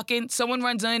are talking, someone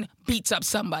runs in, beats up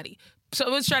somebody.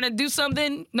 Someone's trying to do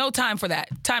something, no time for that.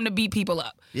 Time to beat people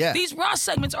up. Yeah. These Raw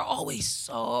segments are always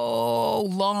so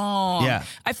long. Yeah.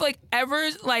 I feel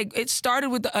like it started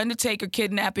with the Undertaker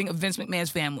kidnapping of Vince McMahon's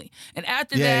family. And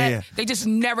after Yeah, that, yeah. they just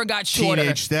never got shorter.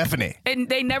 Teenage Stephanie. And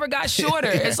they never got shorter.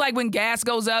 It's like when gas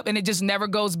goes up and it just never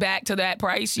goes back to that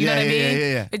price. You know what I mean?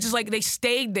 Yeah. It's just like they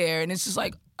stayed there, and it's just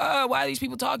like, why are these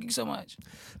people talking so much?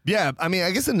 Yeah, I mean,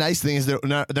 I guess the nice thing is they're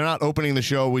not opening the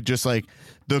show with just like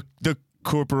the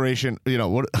corporation,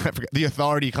 what I forget, the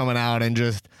authority coming out and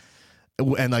just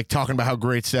and like talking about how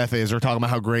great Seth is or talking about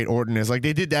how great Orton is. Like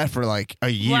they did that for like a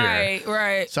year.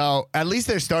 Right. So at least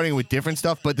they're starting with different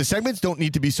stuff, but the segments don't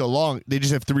need to be so long. They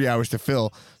just have 3 hours to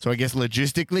fill. So I guess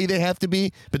logistically they have to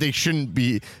be, but they shouldn't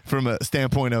be from a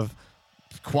standpoint of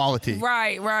quality.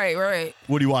 Right. What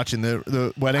are you watching?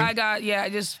 The wedding? I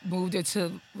just moved it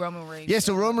to Roman Reigns. Yeah,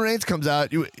 so Roman Reigns comes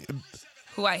out. Who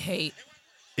I hate.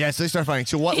 Yeah, so they start fighting.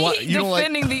 So what He you don't like?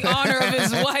 defending the honor of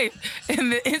his wife in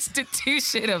the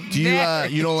institution of Do you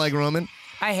marriage. you don't like Roman?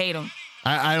 I hate him.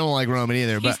 I don't like Roman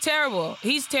either. He's But terrible.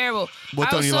 What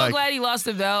I don't was you so like? glad he lost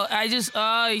the belt.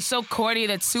 He's so corny.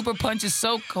 That super punch is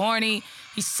so corny.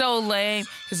 He's so lame.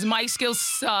 His mic skills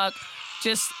suck.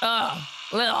 Just, ugh.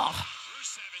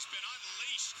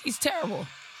 He's terrible.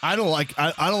 I don't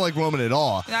like Roman at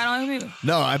all. I don't like him either.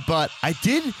 No, but I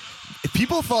did.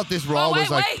 People thought this Raw was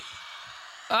like. Wait.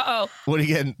 Uh-oh. What are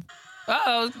you getting?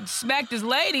 Smacked his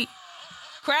lady.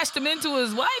 Crashed him into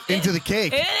his wife. Into the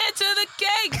cake. Into the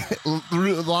cake.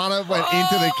 Lana went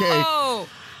into the cake. Oh.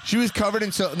 She was covered in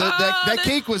that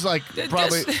cake was like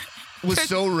probably was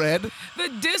so red. The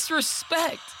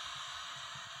disrespect.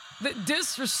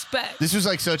 This was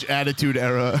like such attitude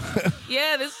era.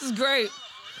 Yeah, this is great.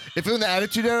 If in the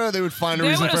Attitude Era, they would find a They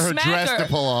reason for would've her smacked dress her. to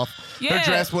pull off. Yeah. Her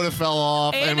dress would have fell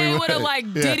off. And we they would have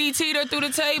yeah. DDT'd her through the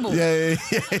table. Yeah.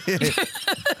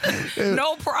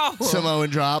 No problem. Samoan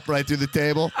drop right through the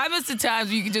table. I miss the times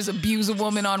where you could just abuse a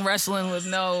woman on wrestling with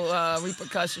no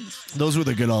repercussions. Those were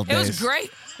the good old days. It was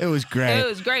great. It was great. It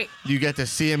was great. You get to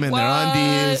see them in their What?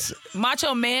 undies.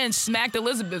 Macho Man smacked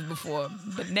Elizabeth before.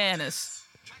 Bananas.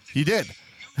 He did.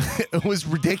 It was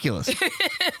ridiculous.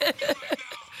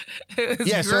 It was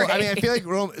Yeah, so I mean, I great.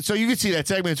 feel like so you can see that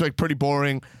segment. It's like pretty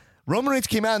boring. Roman Reigns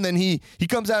came out and then he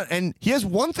comes out and he has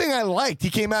one thing I liked. He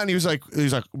came out and he was like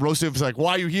Rusev was like,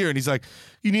 "Why are you here?" And he's like,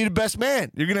 "You need a best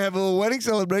man. You're gonna have a little wedding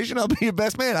celebration. I'll be your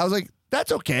best man." I was like,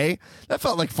 "That's okay." That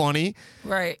felt like funny.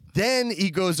 Right. Then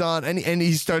he goes on and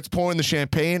he starts pouring the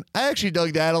champagne. I actually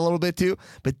dug that a little bit too.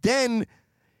 But then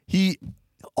he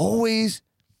always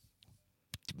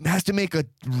has to make a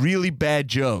really bad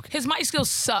joke. His mic skills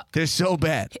suck. They're so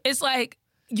bad. It's like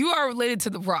you are related to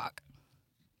The Rock.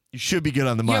 You should be good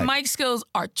on the mic. Your mic skills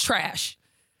are trash.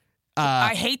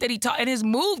 I hate that he taught and his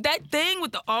move, that thing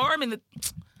with the arm and the.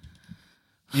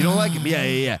 You don't like him?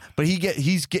 Yeah. But he's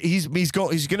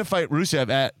gonna fight Rusev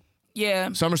at Yeah.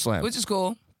 SummerSlam, Which is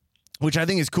cool. which I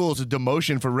think is cool. It's a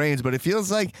demotion for Reigns, but it feels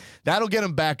like that'll get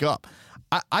him back up.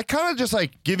 I kind of just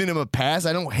like giving him a pass.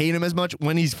 I don't hate him as much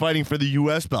when he's fighting for the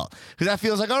U.S. belt because that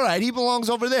feels like, all right, he belongs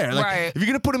over there. Like, Right. If you're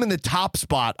gonna put him in the top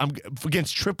spot,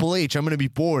 against Triple H, I'm gonna be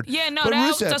bored. Yeah, no, But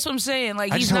Rusev, that's what I'm saying.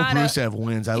 Like I he's just hope not Rusev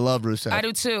wins. I love Rusev. I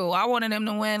do too. I wanted him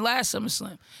to win last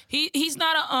SummerSlam. He's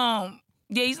not a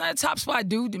he's not a top spot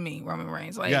dude to me, Roman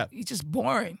Reigns. Like he's just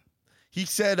boring. He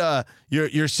said, "You're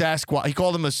Sasquatch." He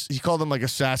called him like a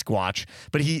Sasquatch,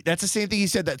 but that's the same thing he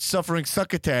said that suffering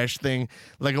succotash thing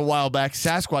like a while back.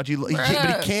 Sasquatch, but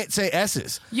he can't say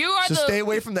S's. You are so stay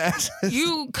away from the S's.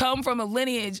 You come from a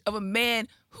lineage of a man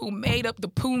who made up the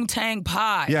Poontang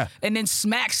Pie, Yeah. and then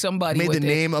smacked somebody made with the it.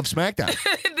 name of SmackDown.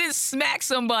 Then smack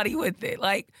somebody with it.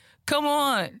 Like, come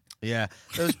on, Yeah,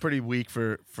 that was pretty weak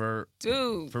for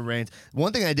dude. Reigns.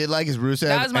 One thing I did like is Rusev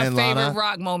That was my and favorite Lana.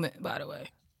 Rock moment, by the way.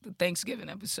 The Thanksgiving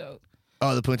episode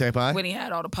Oh, the Poontang Pie. when he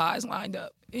had all the pies lined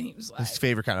up, and he was like, His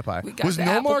favorite kind of pie. We got Was the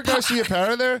Nomar apple pie. Garcia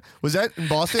Parra there? Was that in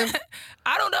Boston?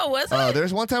 I don't know, was Oh, it?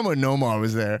 there's one time when Nomar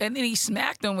was there. And then he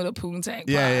smacked him with a Poontang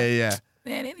Pie. Yeah.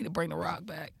 Man, they need to bring the Rock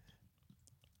back.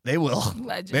 They will.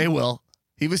 Legend. They will.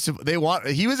 He wrestled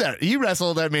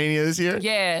at Mania this year.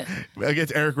 Yeah.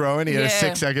 Against Eric Rowan. He had a Yeah.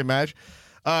 6-second match.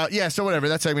 So whatever.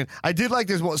 That segment. I did like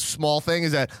this one small thing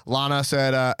is that Lana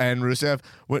said, and Rusev,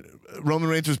 when Roman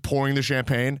Reigns was pouring the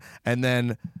champagne, and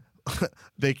then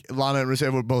Lana and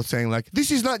Rusev were both saying, like, "This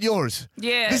is not yours."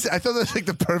 Yeah. I thought that was like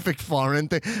the perfect foreign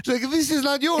thing. She's like, "This is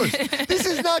not yours. This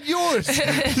is not yours."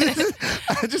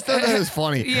 I just thought that was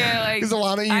funny. Yeah, like, 'Cause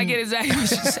Lana, I get exactly what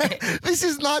you're saying. This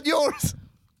is not yours.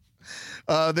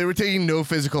 They were taking no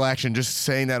physical action, just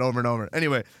saying that over and over.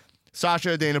 Anyway,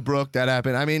 Sasha, Dana Brooke, that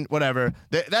happened. I mean, whatever.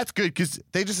 That's good because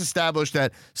they just established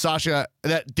that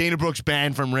Dana Brooke's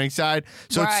banned from ringside.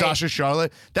 So it's Right. Sasha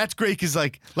Charlotte. That's great because,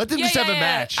 like, let them just have a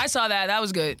match. I saw that. That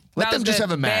was good. Let That them was just good.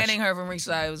 have a match. Banning her from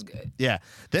ringside was good. Yeah.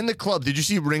 Then the club. Did you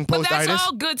see ring But post that's itis?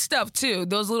 all good stuff too.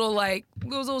 Those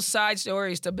little side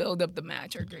stories to build up the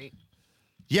match are great.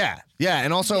 Yeah.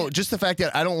 And also just the fact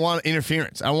that I don't want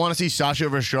interference. I want to see Sasha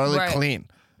versus Charlotte Right. clean.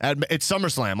 It's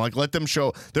SummerSlam. Like, let them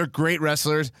show. They're great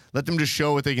wrestlers. Let them just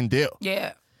show what they can do.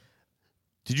 Yeah.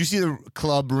 Did you see the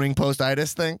club ring post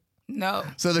itis thing? No.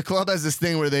 So the club has this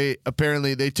thing where they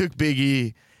took Big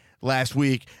E last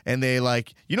week and they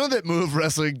that move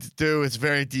wrestling do, it's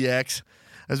very DX,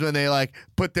 is when they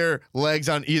put their legs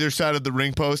on either side of the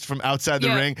ring post from outside the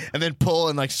Yeah. ring and then pull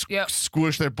and Yep.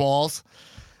 squish their balls.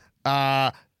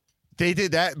 They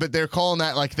did that, but they're calling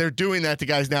that they're doing that to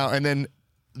guys now, and then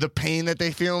the pain that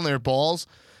they feel in their balls,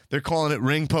 they're calling it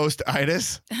ring post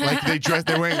itis.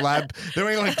 They're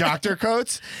wearing doctor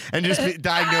coats and just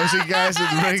diagnosing guys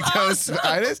with ring post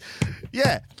itis.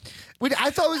 Yeah.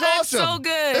 I thought it was That's awesome. so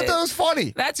good. I thought it was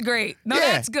funny. That's great. No,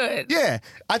 Yeah. that's good. Yeah.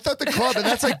 I thought the club, and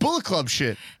that's like Bullet Club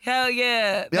shit. Hell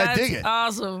yeah. Yeah, I That's dig it.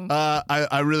 awesome.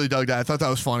 I really dug that. I thought that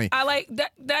was funny. I like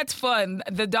that. That's fun.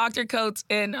 The doctor coats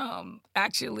and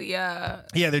actually Yeah,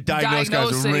 they're diagnosed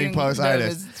guys with ring diagnosing post them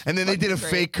itis. is And then they did a fucking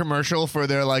fake commercial for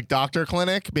their doctor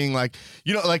clinic being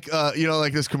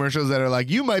those commercials that are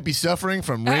you might be suffering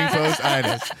from ring post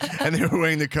itis. And they were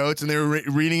wearing the coats and they were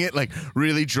reading it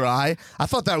really dry. I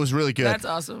thought that was really good. That's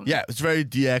awesome. Yeah, it's very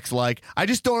DX like. I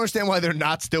just don't understand why they're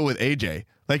not still with AJ.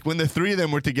 When the three of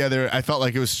them were together, I felt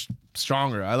like it was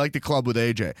stronger. I like the club with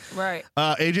AJ. Right.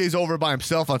 AJ's over by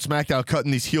himself on SmackDown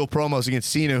cutting these heel promos against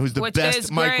Cena, who's the Which best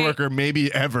is mic great. worker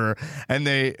maybe ever. And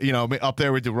they, up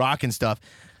there with The Rock and stuff.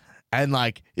 And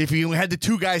like, if he had the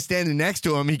two guys standing next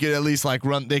to him, he could at least like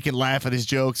run. They can laugh at his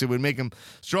jokes. It would make him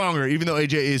stronger. Even though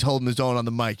AJ is holding his own on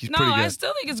the mic, he's pretty good. I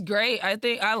still think it's great. I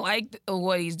think I like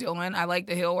what he's doing. I like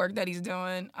the heel work that he's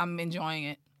doing. I'm enjoying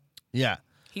it. Yeah.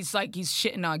 He's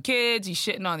shitting on kids. He's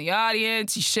shitting on the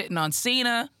audience. He's shitting on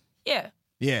Cena. Yeah.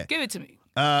 Yeah. Give it to me.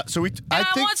 I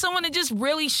want someone to just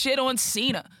really shit on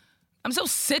Cena. I'm so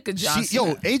sick of John Cena.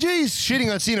 Yo, AJ is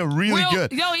shitting on Cena really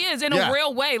good. Yo, he is in a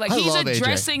real way. Like, he's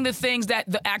addressing the things that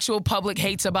the actual public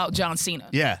hates about John Cena.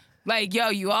 Yeah. Like, yo,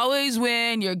 you always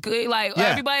win. You're good. Like,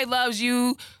 everybody loves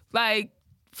you. Like,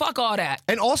 fuck all that.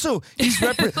 And also, he's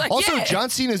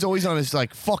John Cena's always on his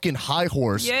like fucking high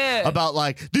horse about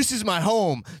like, this is my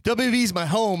home. WWE's my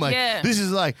home. Like, this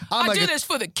is like, I do this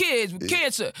for the kids with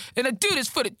cancer, and I do this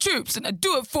for the troops, and I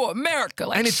do it for America.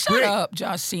 Like, and it's shut up,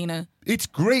 John Cena. It's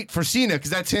great for Cena because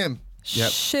that's him.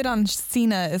 Yep. Shit on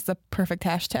Cena is the perfect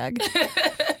hashtag.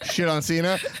 Shit on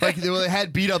Cena. Like, they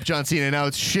had beat up John Cena. Now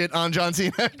it's shit on John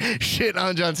Cena. Shit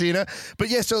on John Cena. But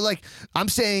yeah, so like, I'm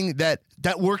saying that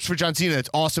works for John Cena.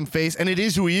 It's awesome face, and it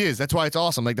is who he is. That's why it's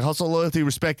awesome. Like, the hustle, loyalty,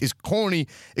 respect is corny,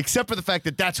 except for the fact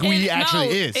that that's who he actually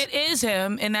is. It is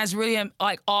him, and that's really him,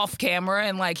 like, off camera,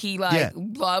 and like, he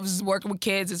loves working with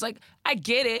kids. It's like, I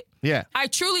get it. Yeah. I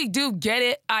truly do get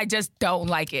it. I just don't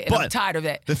like it. And I'm tired of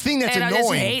it. The thing that's annoying. I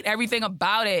just hate everything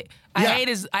about it. I hate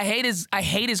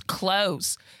his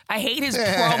clothes. I hate his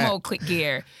promo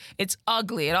gear. It's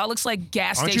ugly. It all looks like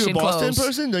gas station clothes. Aren't you a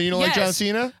Boston person? You don't like John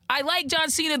Cena? I like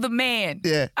John Cena the man.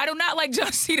 Yeah. I do not like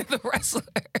John Cena the wrestler.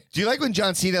 Do you like when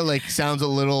John Cena like sounds a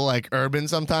little like urban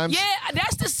sometimes? Yeah,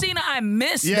 that's the Cena I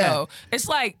miss though. It's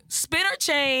like spinner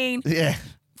chain. Yeah.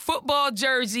 Football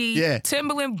jersey,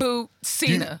 Timberland boot,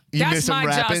 Cena. You that's miss him my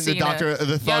rapping, John Cena. the doctor of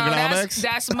the thugonomics?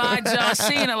 That's my John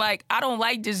Cena. Like, I don't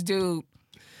like this dude.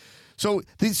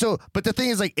 But the thing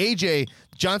is, like,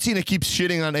 John Cena keeps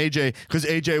shitting on AJ because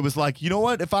AJ was like, you know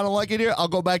what? If I don't like it here, I'll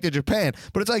go back to Japan.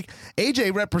 But it's like,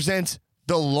 AJ represents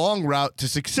the long route to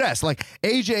success. Like,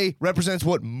 AJ represents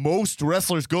what most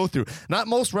wrestlers go through. Not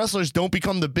most wrestlers don't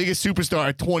become the biggest superstar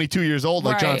at 22 years old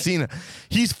like John Cena.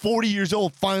 He's 40 years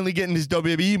old, finally getting his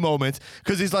WWE moments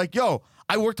because he's like, yo,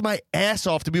 I worked my ass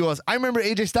off to be with us. I remember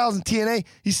AJ Styles in TNA.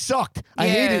 He sucked. I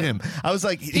hated him. I was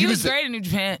like, he was great in New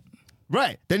Japan.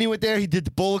 Right. Then he went there, he did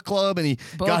the Bullet Club, and he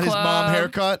got his mom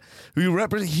haircut.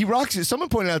 He rocks it. Someone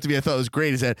pointed out to me, I thought it was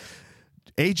great, is that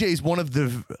AJ is one of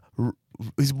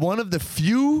the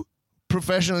few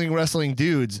professional wrestling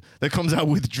dudes that comes out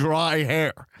with dry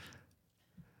hair.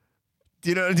 Do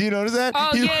you notice that?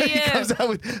 Oh, He comes out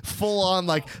with full on,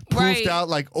 like, poofed out,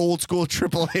 like, old school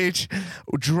Triple H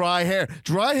dry hair.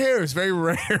 Dry hair is very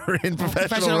rare in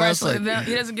professional wrestling.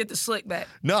 He doesn't get the slick back.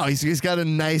 No, he's got a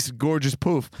nice, gorgeous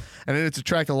poof, and it's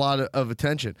attracted a lot of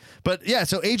attention. But yeah,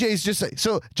 so AJ's just like,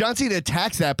 so John Cena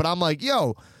attacks that, but I'm like,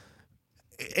 yo,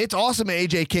 it's awesome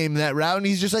AJ came that route, and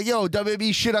he's just like, yo,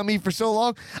 WWE shit on me for so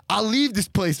long, I'll leave this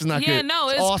place. It's not good. Yeah, no,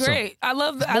 it's awesome. great. I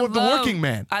love the working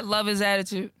man. I love his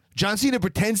attitude. John Cena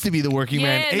pretends to be the working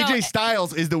man. AJ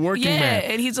Styles is the working man.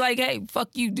 Yeah, and he's like, hey, fuck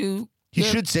you, dude. He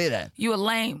should say that. You a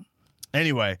lame.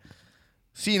 Anyway,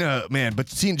 Cena, man, but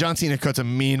John Cena cuts a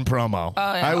mean promo.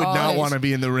 I would not want to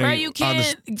be in the ring on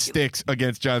the sticks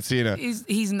against John Cena.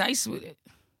 He's nice with it.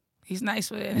 He's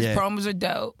nice with it. His promos are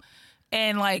dope.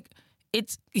 And like,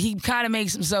 he kind of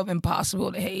makes himself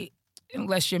impossible to hate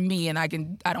unless you're me and I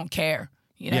don't care,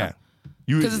 you know? Yeah.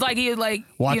 Because it's like he like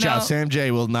watch out, Sam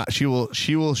J will not. She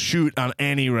will shoot on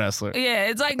any wrestler. Yeah,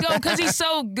 it's like no, because he's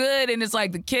so good, and it's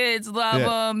like the kids love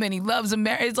him, and he loves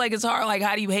America. It's like it's hard. Like,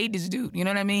 how do you hate this dude? You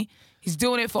know what I mean? He's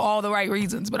doing it for all the right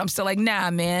reasons, but I'm still like,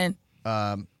 nah, man.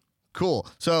 Cool.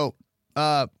 So,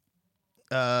 what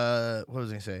was I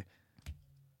gonna say?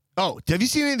 Oh, have you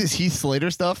seen any of this Heath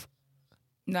Slater stuff?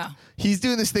 No. He's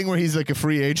doing this thing where he's like a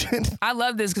free agent. I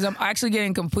love this because I'm actually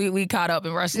getting completely caught up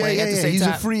in wrestling at the same he's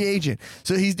time. A free agent.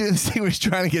 So he's doing this thing where he's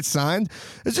trying to get signed.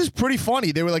 It's just pretty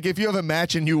funny. They were like, if you have a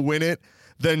match and you win it,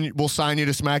 then we'll sign you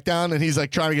to SmackDown. And he's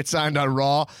like trying to get signed on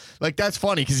Raw. Like, that's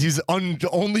funny because he's the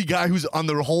only guy who's on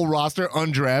the whole roster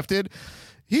undrafted.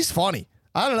 He's funny.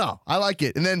 I don't know. I like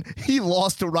it. And then he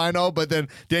lost to Rhino, but then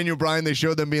Daniel Bryan, they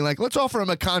showed them being like, let's offer him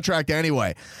a contract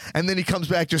anyway. And then he comes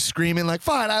back just screaming like,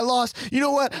 fine, I lost. You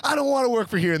know what? I don't want to work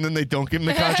for here. And then they don't give him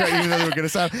the contract even though they were going to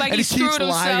sign. Like, and he keeps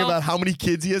lying about how many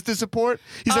kids he has to support.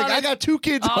 He's like, I got 2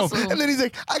 kids at home. And then he's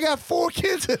like, I got 4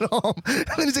 kids at home. And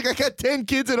then he's like, I got 10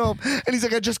 kids at home. And he's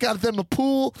like, I just got them a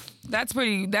pool. That's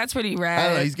pretty rad. I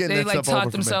don't know. He's getting that stuff talked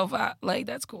over himself out. Like,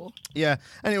 that's cool. Yeah.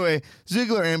 Anyway,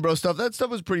 Ziggler Ambrose stuff. That stuff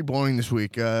was pretty boring this week.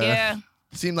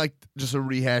 Seemed like just a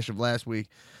rehash of last week.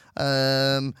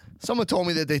 Someone told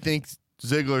me that they think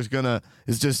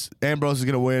Ambrose is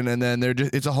gonna win, and then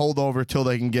it's a holdover till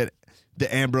they can get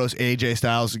the Ambrose AJ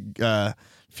Styles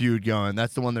feud going.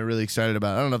 That's the one they're really excited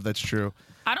about. I don't know if that's true.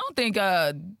 I don't think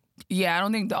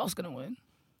Dolph's gonna win.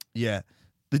 Yeah.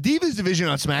 The Divas division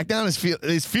on SmackDown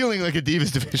is feeling like a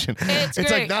Divas division. It's like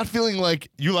great. not feeling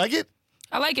like you like it.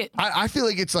 I like it. I feel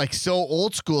like it's like so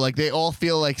old school. Like they all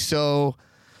feel like so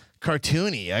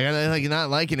cartoony. I gotta like not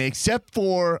liking it, except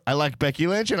for I like Becky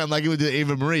Lynch and I'm liking with the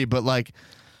Ava Marie. But like,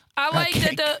 I like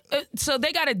that so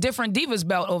they got a different Divas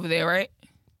belt over there, right?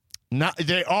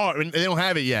 They don't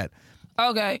have it yet.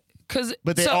 Okay,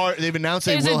 but they've announced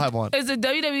they will have one. Is the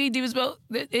WWE Divas belt?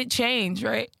 It changed,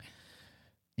 right?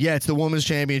 Yeah, it's the Women's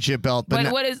Championship belt.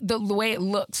 But what is the way it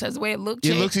looks? Has the way it looks?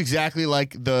 It looks exactly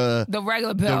like the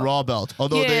regular belt, the Raw belt.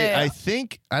 Although I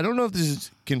don't know if this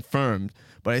is confirmed,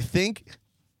 but I think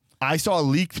I saw a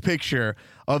leaked picture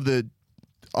of the.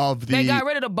 They got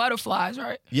rid of the butterflies,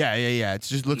 right? Yeah. It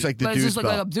just looks like the but dude's it just looks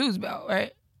belt. like a dude's belt,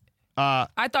 right?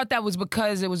 I thought that was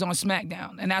because it was on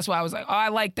SmackDown, and that's why I was like, oh, I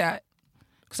like that.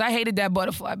 Because I hated that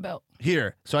butterfly belt.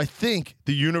 Here. So I think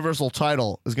the Universal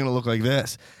title is going to look like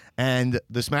this. And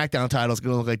the SmackDown title is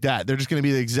going to look like that. They're just going to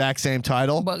be the exact same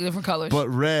title. But different colors. But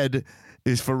red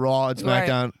is for Raw and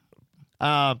SmackDown,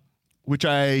 which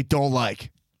I don't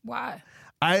like. Why?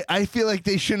 I feel like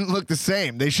they shouldn't look the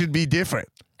same. They should be different.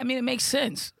 I mean, it makes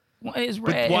sense. One is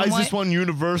red. But why is this one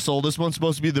Universal? This one's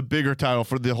supposed to be the bigger title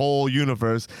for the whole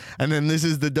universe. And then this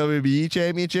is the WWE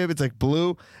Championship. It's like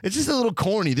blue. It's just a little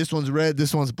corny. This one's red.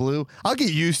 This one's blue. I'll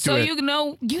get used to it.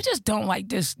 So you just don't like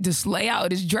this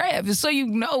layout, this draft. It's so you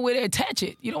know where to attach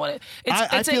it. You don't want to.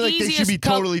 I feel like they should be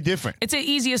totally different. It's an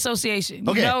easy association.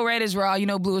 Okay. You know red is Raw. You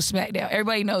know blue is SmackDown.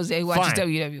 Everybody knows they watches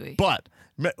WWE. But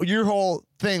your whole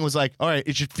thing was like, all right,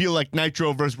 it should feel like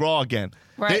Nitro versus Raw again.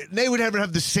 Right. They would never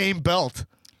have the same belt.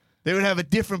 They would have a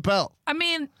different belt. I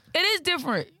mean, it is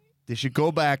different. They should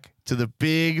go back to the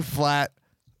big, flat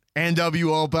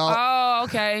NWO belt. Oh,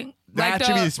 okay. That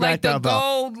should be the SmackDown belt. The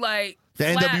gold, like, the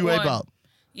NWA belt.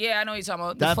 Yeah, I know what you're talking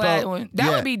about. The flat one.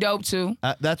 That would be dope, too.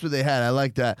 That's what they had. I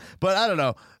like that. But I don't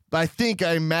know. But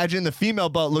I imagine the female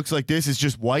belt looks like this. It's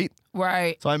just white.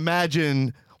 Right. So I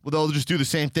imagine they'll just do the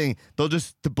same thing.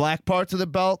 The black parts of the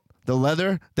belt, the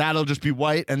leather, that'll just be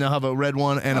white, and they'll have a red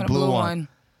one and a blue one.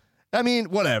 I mean,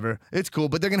 whatever. It's cool.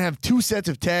 But they're going to have 2 sets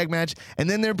of tag match, and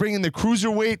then they're bringing the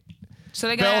cruiserweight. So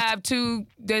they're going to have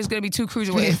there's going to be 2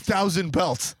 cruiserweights. 1,000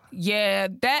 belts. Yeah,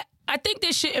 I think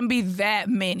there shouldn't be that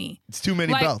many. It's too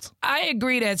many belts. I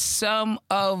agree that some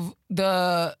of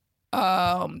the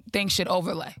things should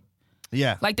overlay.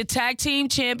 Yeah. Like the tag team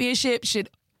championship should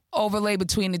overlay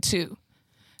between the two.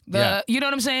 You know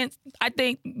what I'm saying? I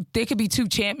think there could be 2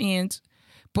 champions.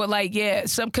 But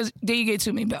because then you get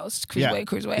too many belts.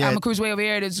 Cruiserweight. Yeah. I'm a cruiserweight over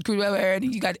here. There's a cruiserweight over here.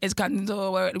 You got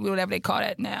Intercontinental, whatever they call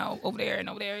that now, over there and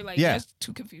over there. That's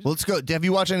too confusing. Well, let's go. Have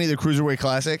you watched any of the Cruiserweight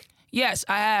Classic? Yes,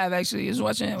 I have actually. I was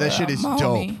watching it. That shit is dope.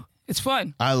 Homie. It's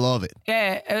fun. I love it.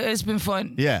 Yeah, it's been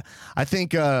fun. Yeah, I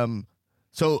think.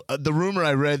 So the rumor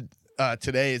I read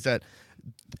today is that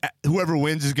whoever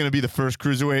wins is going to be the first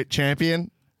Cruiserweight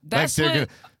champion. That's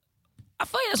I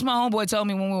feel like that's my homeboy told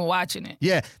me when we were watching it.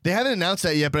 Yeah, they haven't announced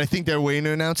that yet, but I think they're waiting to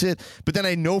announce it. But then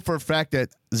I know for a fact that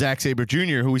Zack Sabre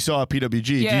Jr., who we saw at PWG,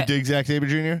 do you dig Zack Sabre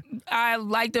Jr.? I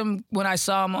liked him when I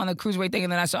saw him on the Cruiserweight thing,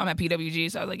 and then I saw him at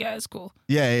PWG, so I was like, yeah, that's cool.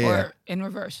 Yeah. Or in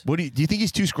reverse. What do you think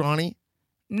he's too scrawny?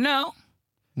 No.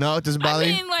 No, it doesn't bother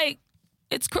you? I mean,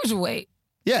 it's Cruiserweight.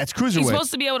 Yeah, it's Cruiserweight. He's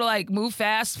supposed to be able to, move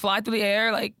fast, fly through the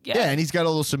air, Yeah, and he's got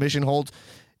all those submission holds.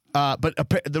 But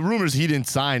the rumors he didn't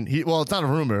sign. It's not a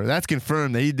rumor. That's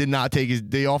confirmed that he did not take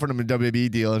they offered him a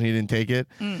WWE deal and he didn't take it.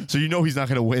 So he's not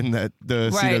going to win the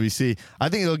CWC. I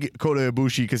think he'll get Kota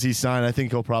Ibushi because he's signed. I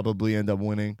think he'll probably end up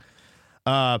winning.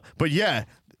 But yeah,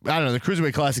 I don't know. The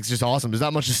Cruiserweight Classic's just awesome. There's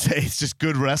not much to say. It's just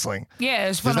good wrestling. Yeah,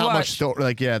 it's fun There's to not watch. much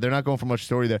story. They're not going for much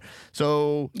story there.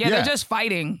 So yeah, they're just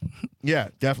fighting. Yeah,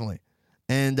 definitely.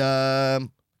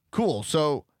 And cool.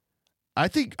 So I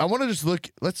think I want to just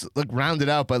let's round it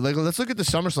out, but let's look at the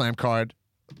SummerSlam card.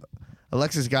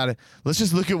 Alexa's got it. Let's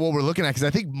just look at what we're looking at because I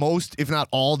think most, if not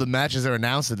all, the matches are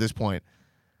announced at this point.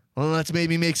 Well, let's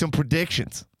maybe make some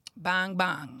predictions. Bang,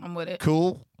 bang. I'm with it.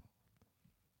 Cool.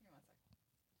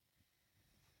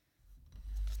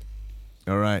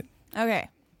 All right. Okay.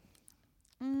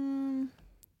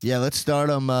 Yeah, let's start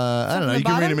them. I don't know. You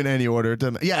can read them in any order.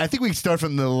 Yeah, I think we can start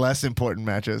from the less important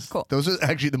matches. Cool. Those are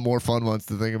actually the more fun ones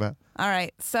to think about. All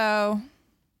right. So,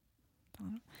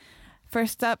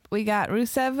 first up, we got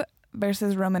Rusev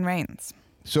versus Roman Reigns.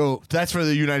 So that's for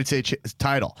the United States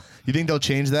title. You think they'll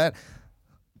change that?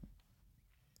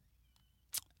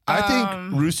 I think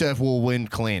Rusev will win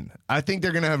clean. I think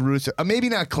they're gonna have Rusev. Maybe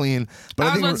not clean, but I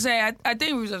was about to say I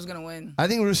think Rusev's gonna win. I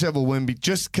think Rusev will win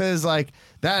just because like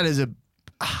that is a.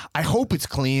 I hope it's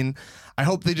clean. I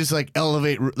hope they just like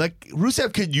elevate. Like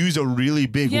Rusev could use a really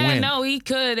big win. Yeah, no, he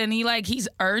could, and he's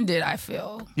earned it. I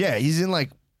feel. Yeah, he's in like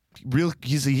real.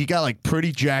 He got like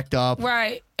pretty jacked up.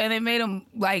 Right, and it made him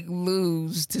like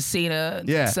lose to Cena.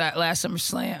 Yeah. Last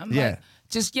SummerSlam. Yeah.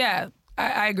 Like,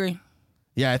 I agree.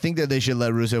 Yeah, I think that they should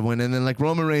let Rusev win, and then like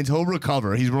Roman Reigns, he'll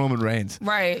recover. He's Roman Reigns.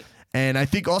 Right. And I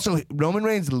think also Roman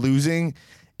Reigns losing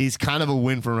is kind of a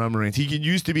win for Roman Reigns. He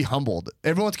used to be humbled.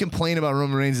 Everyone's complaining about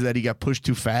Roman Reigns is that he got pushed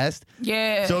too fast.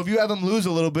 Yeah. So if you have him lose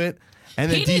a little bit, and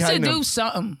then he needs to do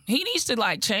something. He needs to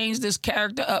like change this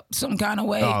character up some kind of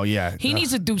way. Oh yeah, he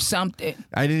needs to do something.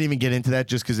 I didn't even get into that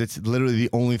just because it's literally the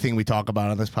only thing we talk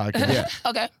about on this podcast. Yeah.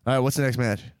 Okay. All right. What's the next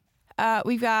match?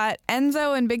 We've got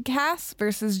Enzo and Big Cass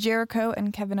versus Jericho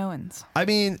and Kevin Owens. I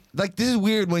mean, like, this is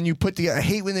weird when you put together. I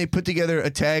hate when they put together a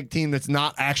tag team that's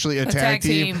not actually a tag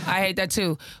team. I hate that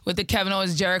too with the Kevin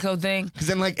Owens Jericho thing. Because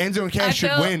then, like, Enzo and Cass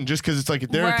should win just because it's like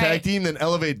if they're a tag team, then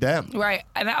elevate them. Right,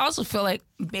 and I also feel like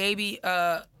maybe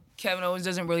Kevin Owens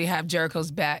doesn't really have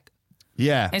Jericho's back.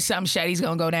 Yeah, and something shady's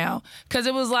gonna go down because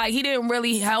it was like he didn't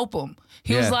really help him.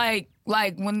 He was like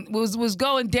when it was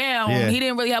going down, he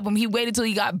didn't really help him. He waited till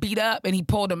he got beat up and he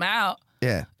pulled him out.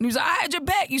 Yeah, and he was like, "I had your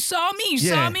back. You saw me. You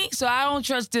saw me." So I don't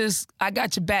trust this. I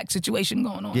got your back situation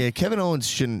going on. Yeah, Kevin Owens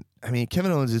shouldn't. I mean,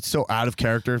 Kevin Owens, it's so out of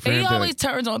character for him. He always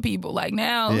turns on people. Like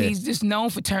now, he's just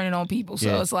known for turning on people.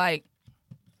 So it's like.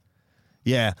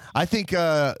 Yeah, I think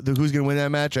who's gonna win that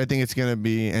match? I think it's gonna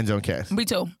be Enzo and Cass. Me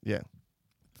too. Yeah.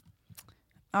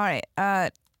 All right.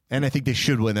 And I think they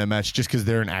should win that match just because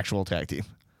they're an actual tag team.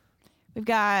 We've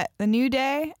got the New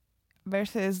Day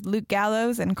versus Luke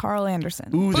Gallows and Carl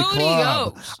Anderson. Ooh, the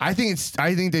club. I think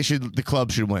the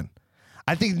club should win.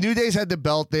 I think New Day's had the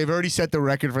belt. They've already set the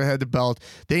record for had the belt.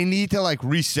 They need to like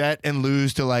reset and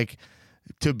lose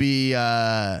to be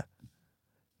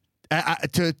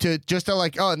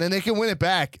and then they can win it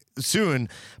back soon.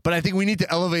 But I think we need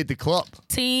to elevate the club.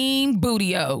 Team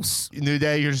Bootios. New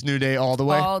Day, you're just New Day all the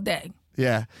way. All day.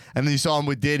 Yeah, and then you saw him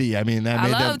with Diddy. I mean,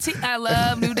 I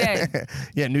love New Day.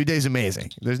 Yeah, New Day's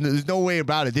amazing. There's no way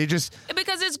about it. They just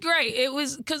because it's great. It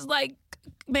was because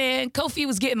man, Kofi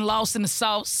was getting lost in the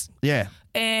sauce. Yeah.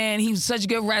 And he was such a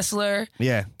good wrestler.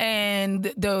 Yeah. And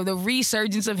the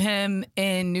resurgence of him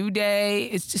in New Day,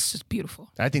 it's just beautiful.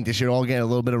 I think they should all get a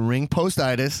little bit of ring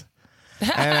post-itis.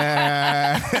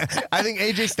 I think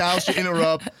AJ Styles should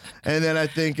interrupt. And then I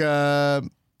think, I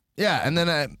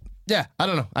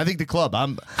don't know. I think the club.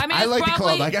 I like the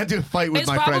club. I got to do a fight with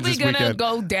my friends this weekend. It's probably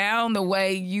going to go down the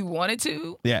way you want it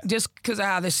to. Yeah. Just because of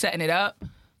how they're setting it up.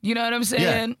 You know what I'm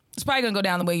saying? Yeah. It's probably going to go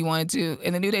down the way you want it to.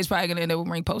 And the New Day's probably going to end up with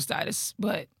ring post-itis.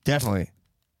 But definitely.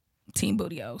 Team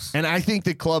Bootios. And I think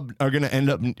the club are going to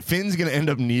end up... Finn's going to end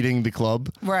up needing the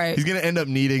club. Right. He's going to end up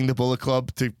needing the Bullet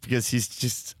Club because he's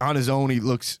just on his own. He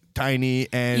looks tiny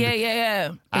and...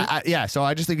 Yeah. So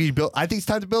I just think I think it's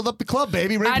time to build up the club,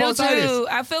 baby. Ring post-itis. Too.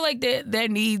 I feel like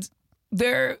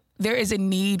there is a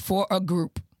need for a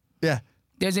group. Yeah.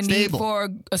 There's a need for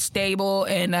a stable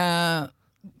and...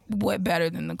 what better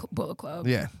than the Bullet Club?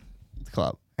 Yeah, the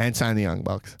club. And sign the Young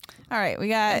Bucks. All right, we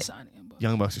got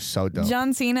Young Bucks are so dope.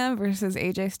 John Cena versus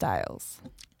AJ Styles.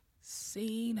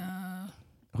 Cena.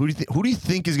 Who do you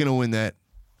think is gonna win that?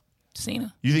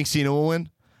 Cena. You think Cena will win?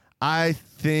 I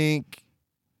think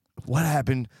what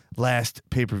happened last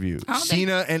pay-per-view?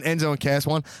 Cena and Enzo and Cass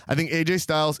won. I think AJ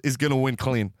Styles is gonna win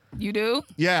clean. You do?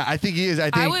 Yeah, I think he is.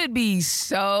 I would be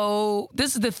so.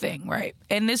 This is the thing, right?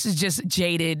 And this is just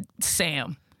jaded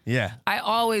Sam. Yeah. I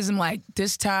always am like,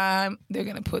 this time they're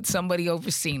going to put somebody over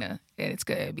Cena and it's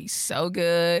going to be so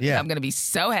good. Yeah. I'm going to be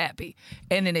so happy.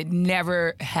 And then it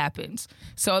never happens.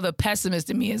 So the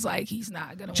pessimist in me is like, he's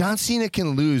not going to win. John Cena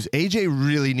can lose. AJ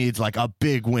really needs like a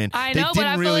big win. I know, but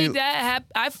I feel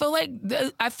like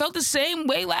that I felt the same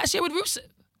way last year with Rusev.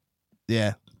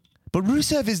 Yeah. But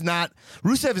Rusev is not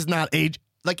AJ.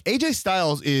 Like AJ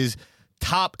Styles is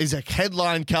a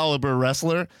headline caliber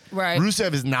wrestler. Right.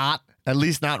 Rusev is not. At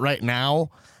least not right now.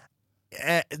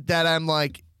 That I'm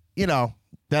like, that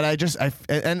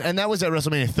and that was at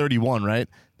WrestleMania 31, right?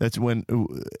 That's when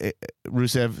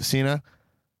Rusev Cena.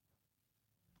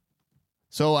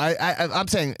 So I'm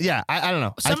saying, yeah, I don't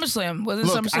know. SummerSlam was it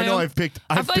SummerSlam? I know I feel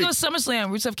like it was SummerSlam.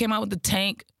 Rusev came out with the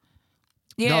tank.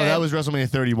 Yeah, no, that was WrestleMania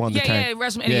 31. The tank. Yeah,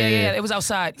 WrestleMania. Yeah. It was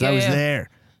outside. I was there.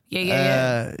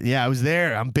 Yeah. Yeah, I was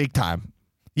there. I'm big time.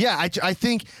 Yeah, I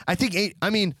think.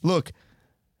 I mean, look.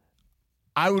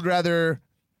 I would rather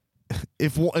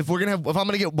if I'm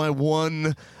gonna get my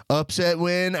one upset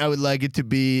win, I would like it to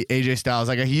be AJ Styles.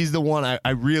 Like he's the one I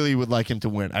really would like him to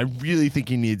win. I really think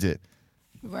he needs it.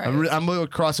 Right. I'm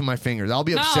crossing my fingers. I'll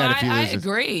be upset if he loses. I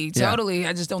agree totally.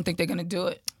 I just don't think they're gonna do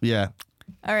it. Yeah.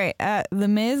 All right, The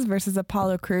Miz versus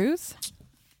Apollo Crews.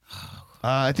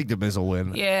 I think The Miz will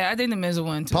win. Yeah, I think The Miz will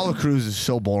win too. Apollo Crews is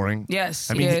so boring. Yes,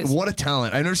 I mean, what a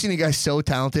talent! I've never seen a guy so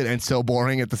talented and so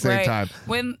boring at the same time.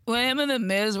 When him and The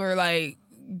Miz were like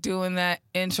doing that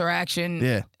interaction,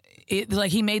 it was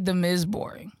like he made The Miz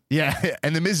boring. Yeah,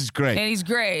 and The Miz is great. And he's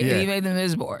great. Yeah. He made The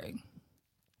Miz boring.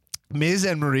 Miz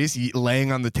and Maurice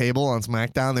laying on the table on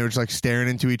SmackDown, they were just like staring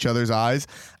into each other's eyes.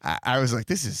 I was like,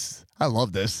 I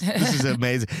love this. This is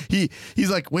amazing. He's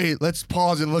like, wait, let's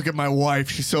pause and look at my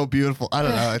wife. She's so beautiful. I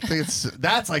don't know. I think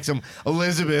that's like some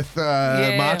Elizabeth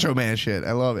Macho Man shit.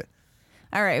 I love it.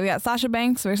 All right, we got Sasha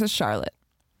Banks versus Charlotte.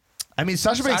 I mean,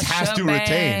 Sasha Banks has to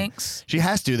retain. She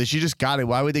has to. That she just got it.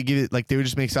 Why would they give it? Like they would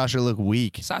just make Sasha look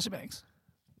weak. Sasha Banks.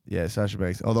 Yeah, Sasha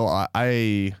Banks. Although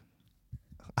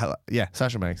yeah,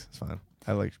 Sasha Banks. It's fine.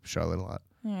 I like Charlotte a lot.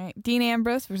 All right, Dean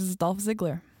Ambrose versus Dolph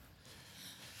Ziggler.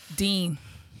 Dean.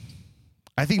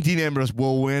 I think Dean Ambrose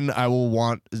will win. I will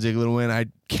want Ziggler to win. I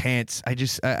can't.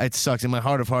 It sucks. In my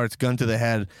heart of hearts, gun to the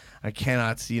head, I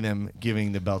cannot see them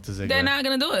giving the belt to Ziggler. They're not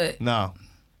going to do it. No.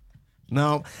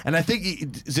 And I think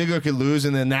Ziggler could lose,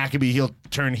 and then that could be he'll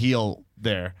turn heel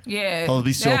there. Yeah. He'll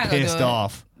be so pissed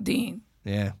off. Dean.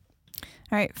 Yeah.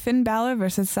 All right, Finn Balor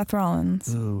versus Seth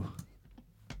Rollins. Ooh.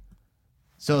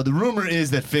 So the rumor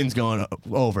is that Finn's going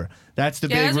over. That's the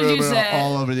big rumor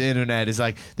all over the internet. Is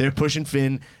like they're pushing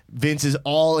Finn. Vince is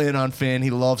all in on Finn.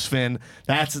 He loves Finn.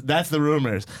 That's the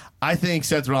rumors. I think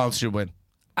Seth Rollins should win.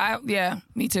 Yeah,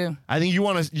 me too. I think you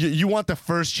want the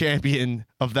first champion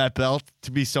of that belt to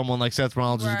be someone like Seth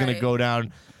Rollins who's going to go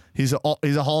down. He's a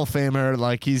Hall of Famer.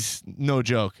 Like he's no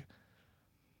joke.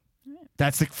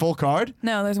 That's the full card?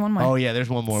 No, there's one more. Oh, yeah, there's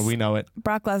one more. We know it.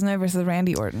 Brock Lesnar versus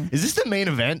Randy Orton. Is this the main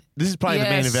event? This is probably the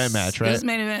main event match, right? This is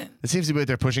main event. It seems to be what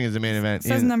they're pushing as the main event. It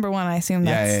says number one. I assume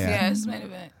that's... Yeah, it's the main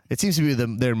event. It seems to be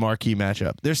their marquee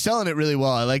matchup. They're selling it really well.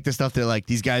 I like the stuff. They're like,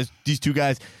 these two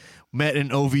guys met in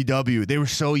OVW. They were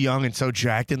so young and so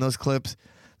jacked in those clips.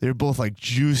 They were both like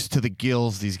juiced to the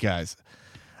gills, these guys.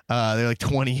 They're like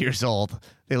 20 years old.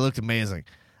 They looked amazing.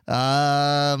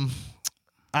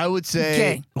 I would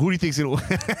say, who do you think's gonna win?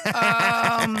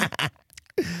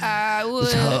 I would.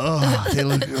 They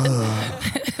look.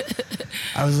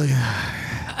 I was like,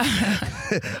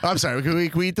 I'm sorry. Can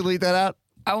we delete that out?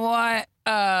 I want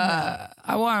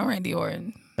Randy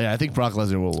Orton. Yeah, I think Brock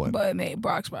Lesnar will win. But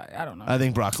Brock's probably, I don't know. I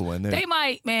think Brock will win. They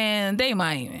might, man.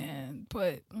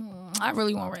 But I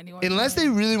really want Randy Orton. Unless they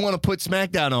really want to put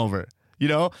SmackDown over. You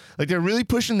know, like they're really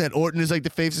pushing that Orton is like the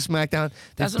face of SmackDown.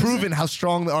 They've proven how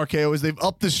strong the RKO is. They've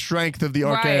upped the strength of the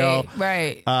RKO.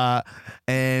 Right.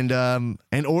 And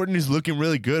Orton is looking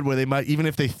really good. Where they might, even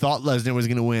if they thought Lesnar was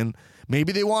going to win,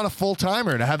 maybe they want a full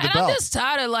timer to have the belt. I'm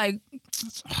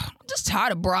just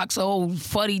tired of Brock's old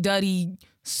fuddy duddy,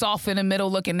 soft in the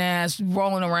middle looking ass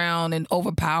rolling around and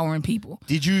overpowering people.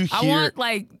 Did you hear?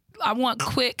 I want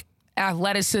quick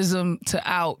athleticism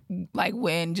to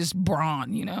win just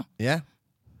brawn. You know? Yeah.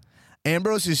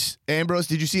 Ambrose.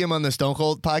 Did you see him on the Stone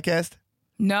Cold podcast?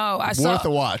 No, I saw. Worth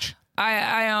a watch.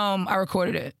 I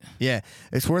recorded it. Yeah,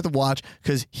 it's worth a watch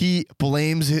because he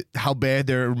blames how bad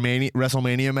their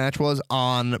WrestleMania match was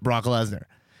on Brock Lesnar.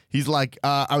 He's like,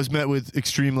 I was met with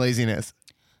extreme laziness.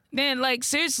 Man,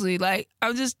 seriously,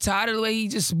 I'm just tired of the way he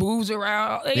just moves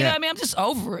around. You know what I mean? I'm just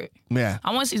over it. Yeah.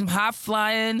 I want to see some high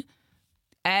flying,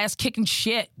 ass kicking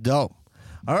shit. Dope.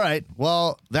 All right.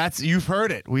 Well, you've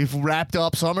heard it. We've wrapped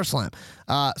up SummerSlam.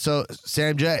 So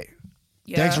Sam J,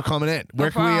 thanks for coming in. Where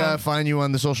can we find you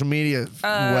on the social media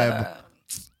web?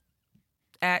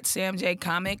 At Sam J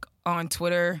Comic on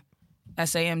Twitter,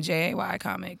 SAMJAY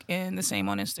Comic, and the same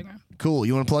on Instagram. Cool.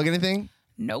 You want to plug anything?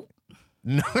 Nope.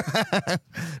 Nope.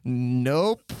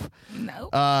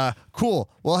 Cool.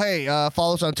 Well, hey,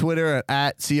 follow us on Twitter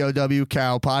at COW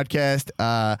Cow Podcast,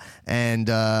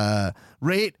 and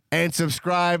rate and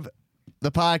subscribe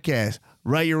the podcast.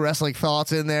 Write your wrestling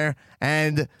thoughts in there,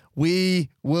 and we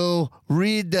will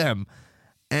read them.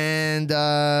 And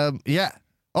yeah.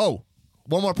 Oh,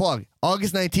 one more plug.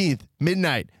 August 19th,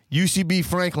 midnight, UCB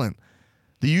Franklin.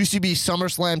 The UCB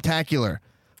SummerSlam-tacular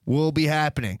will be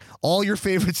happening. All your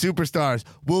favorite superstars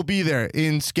will be there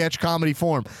in sketch comedy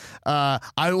form. I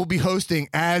will be hosting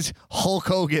as Hulk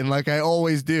Hogan, like I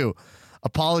always do,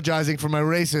 apologizing for my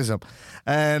racism.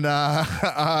 And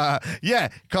yeah,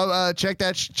 come check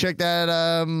that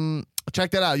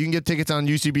out. You can get tickets on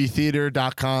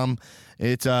UCBtheater.com.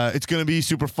 It's going to be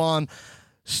super fun.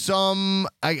 I'm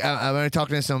going to talk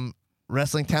to some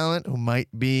wrestling talent who might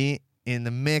be in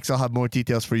the mix. I'll have more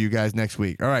details for you guys next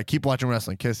week. All right, keep watching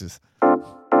wrestling. Kisses.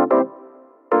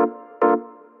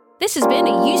 This has been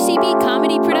a UCB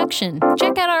comedy production.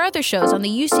 Check out our other shows on the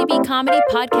UCB Comedy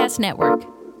Podcast Network.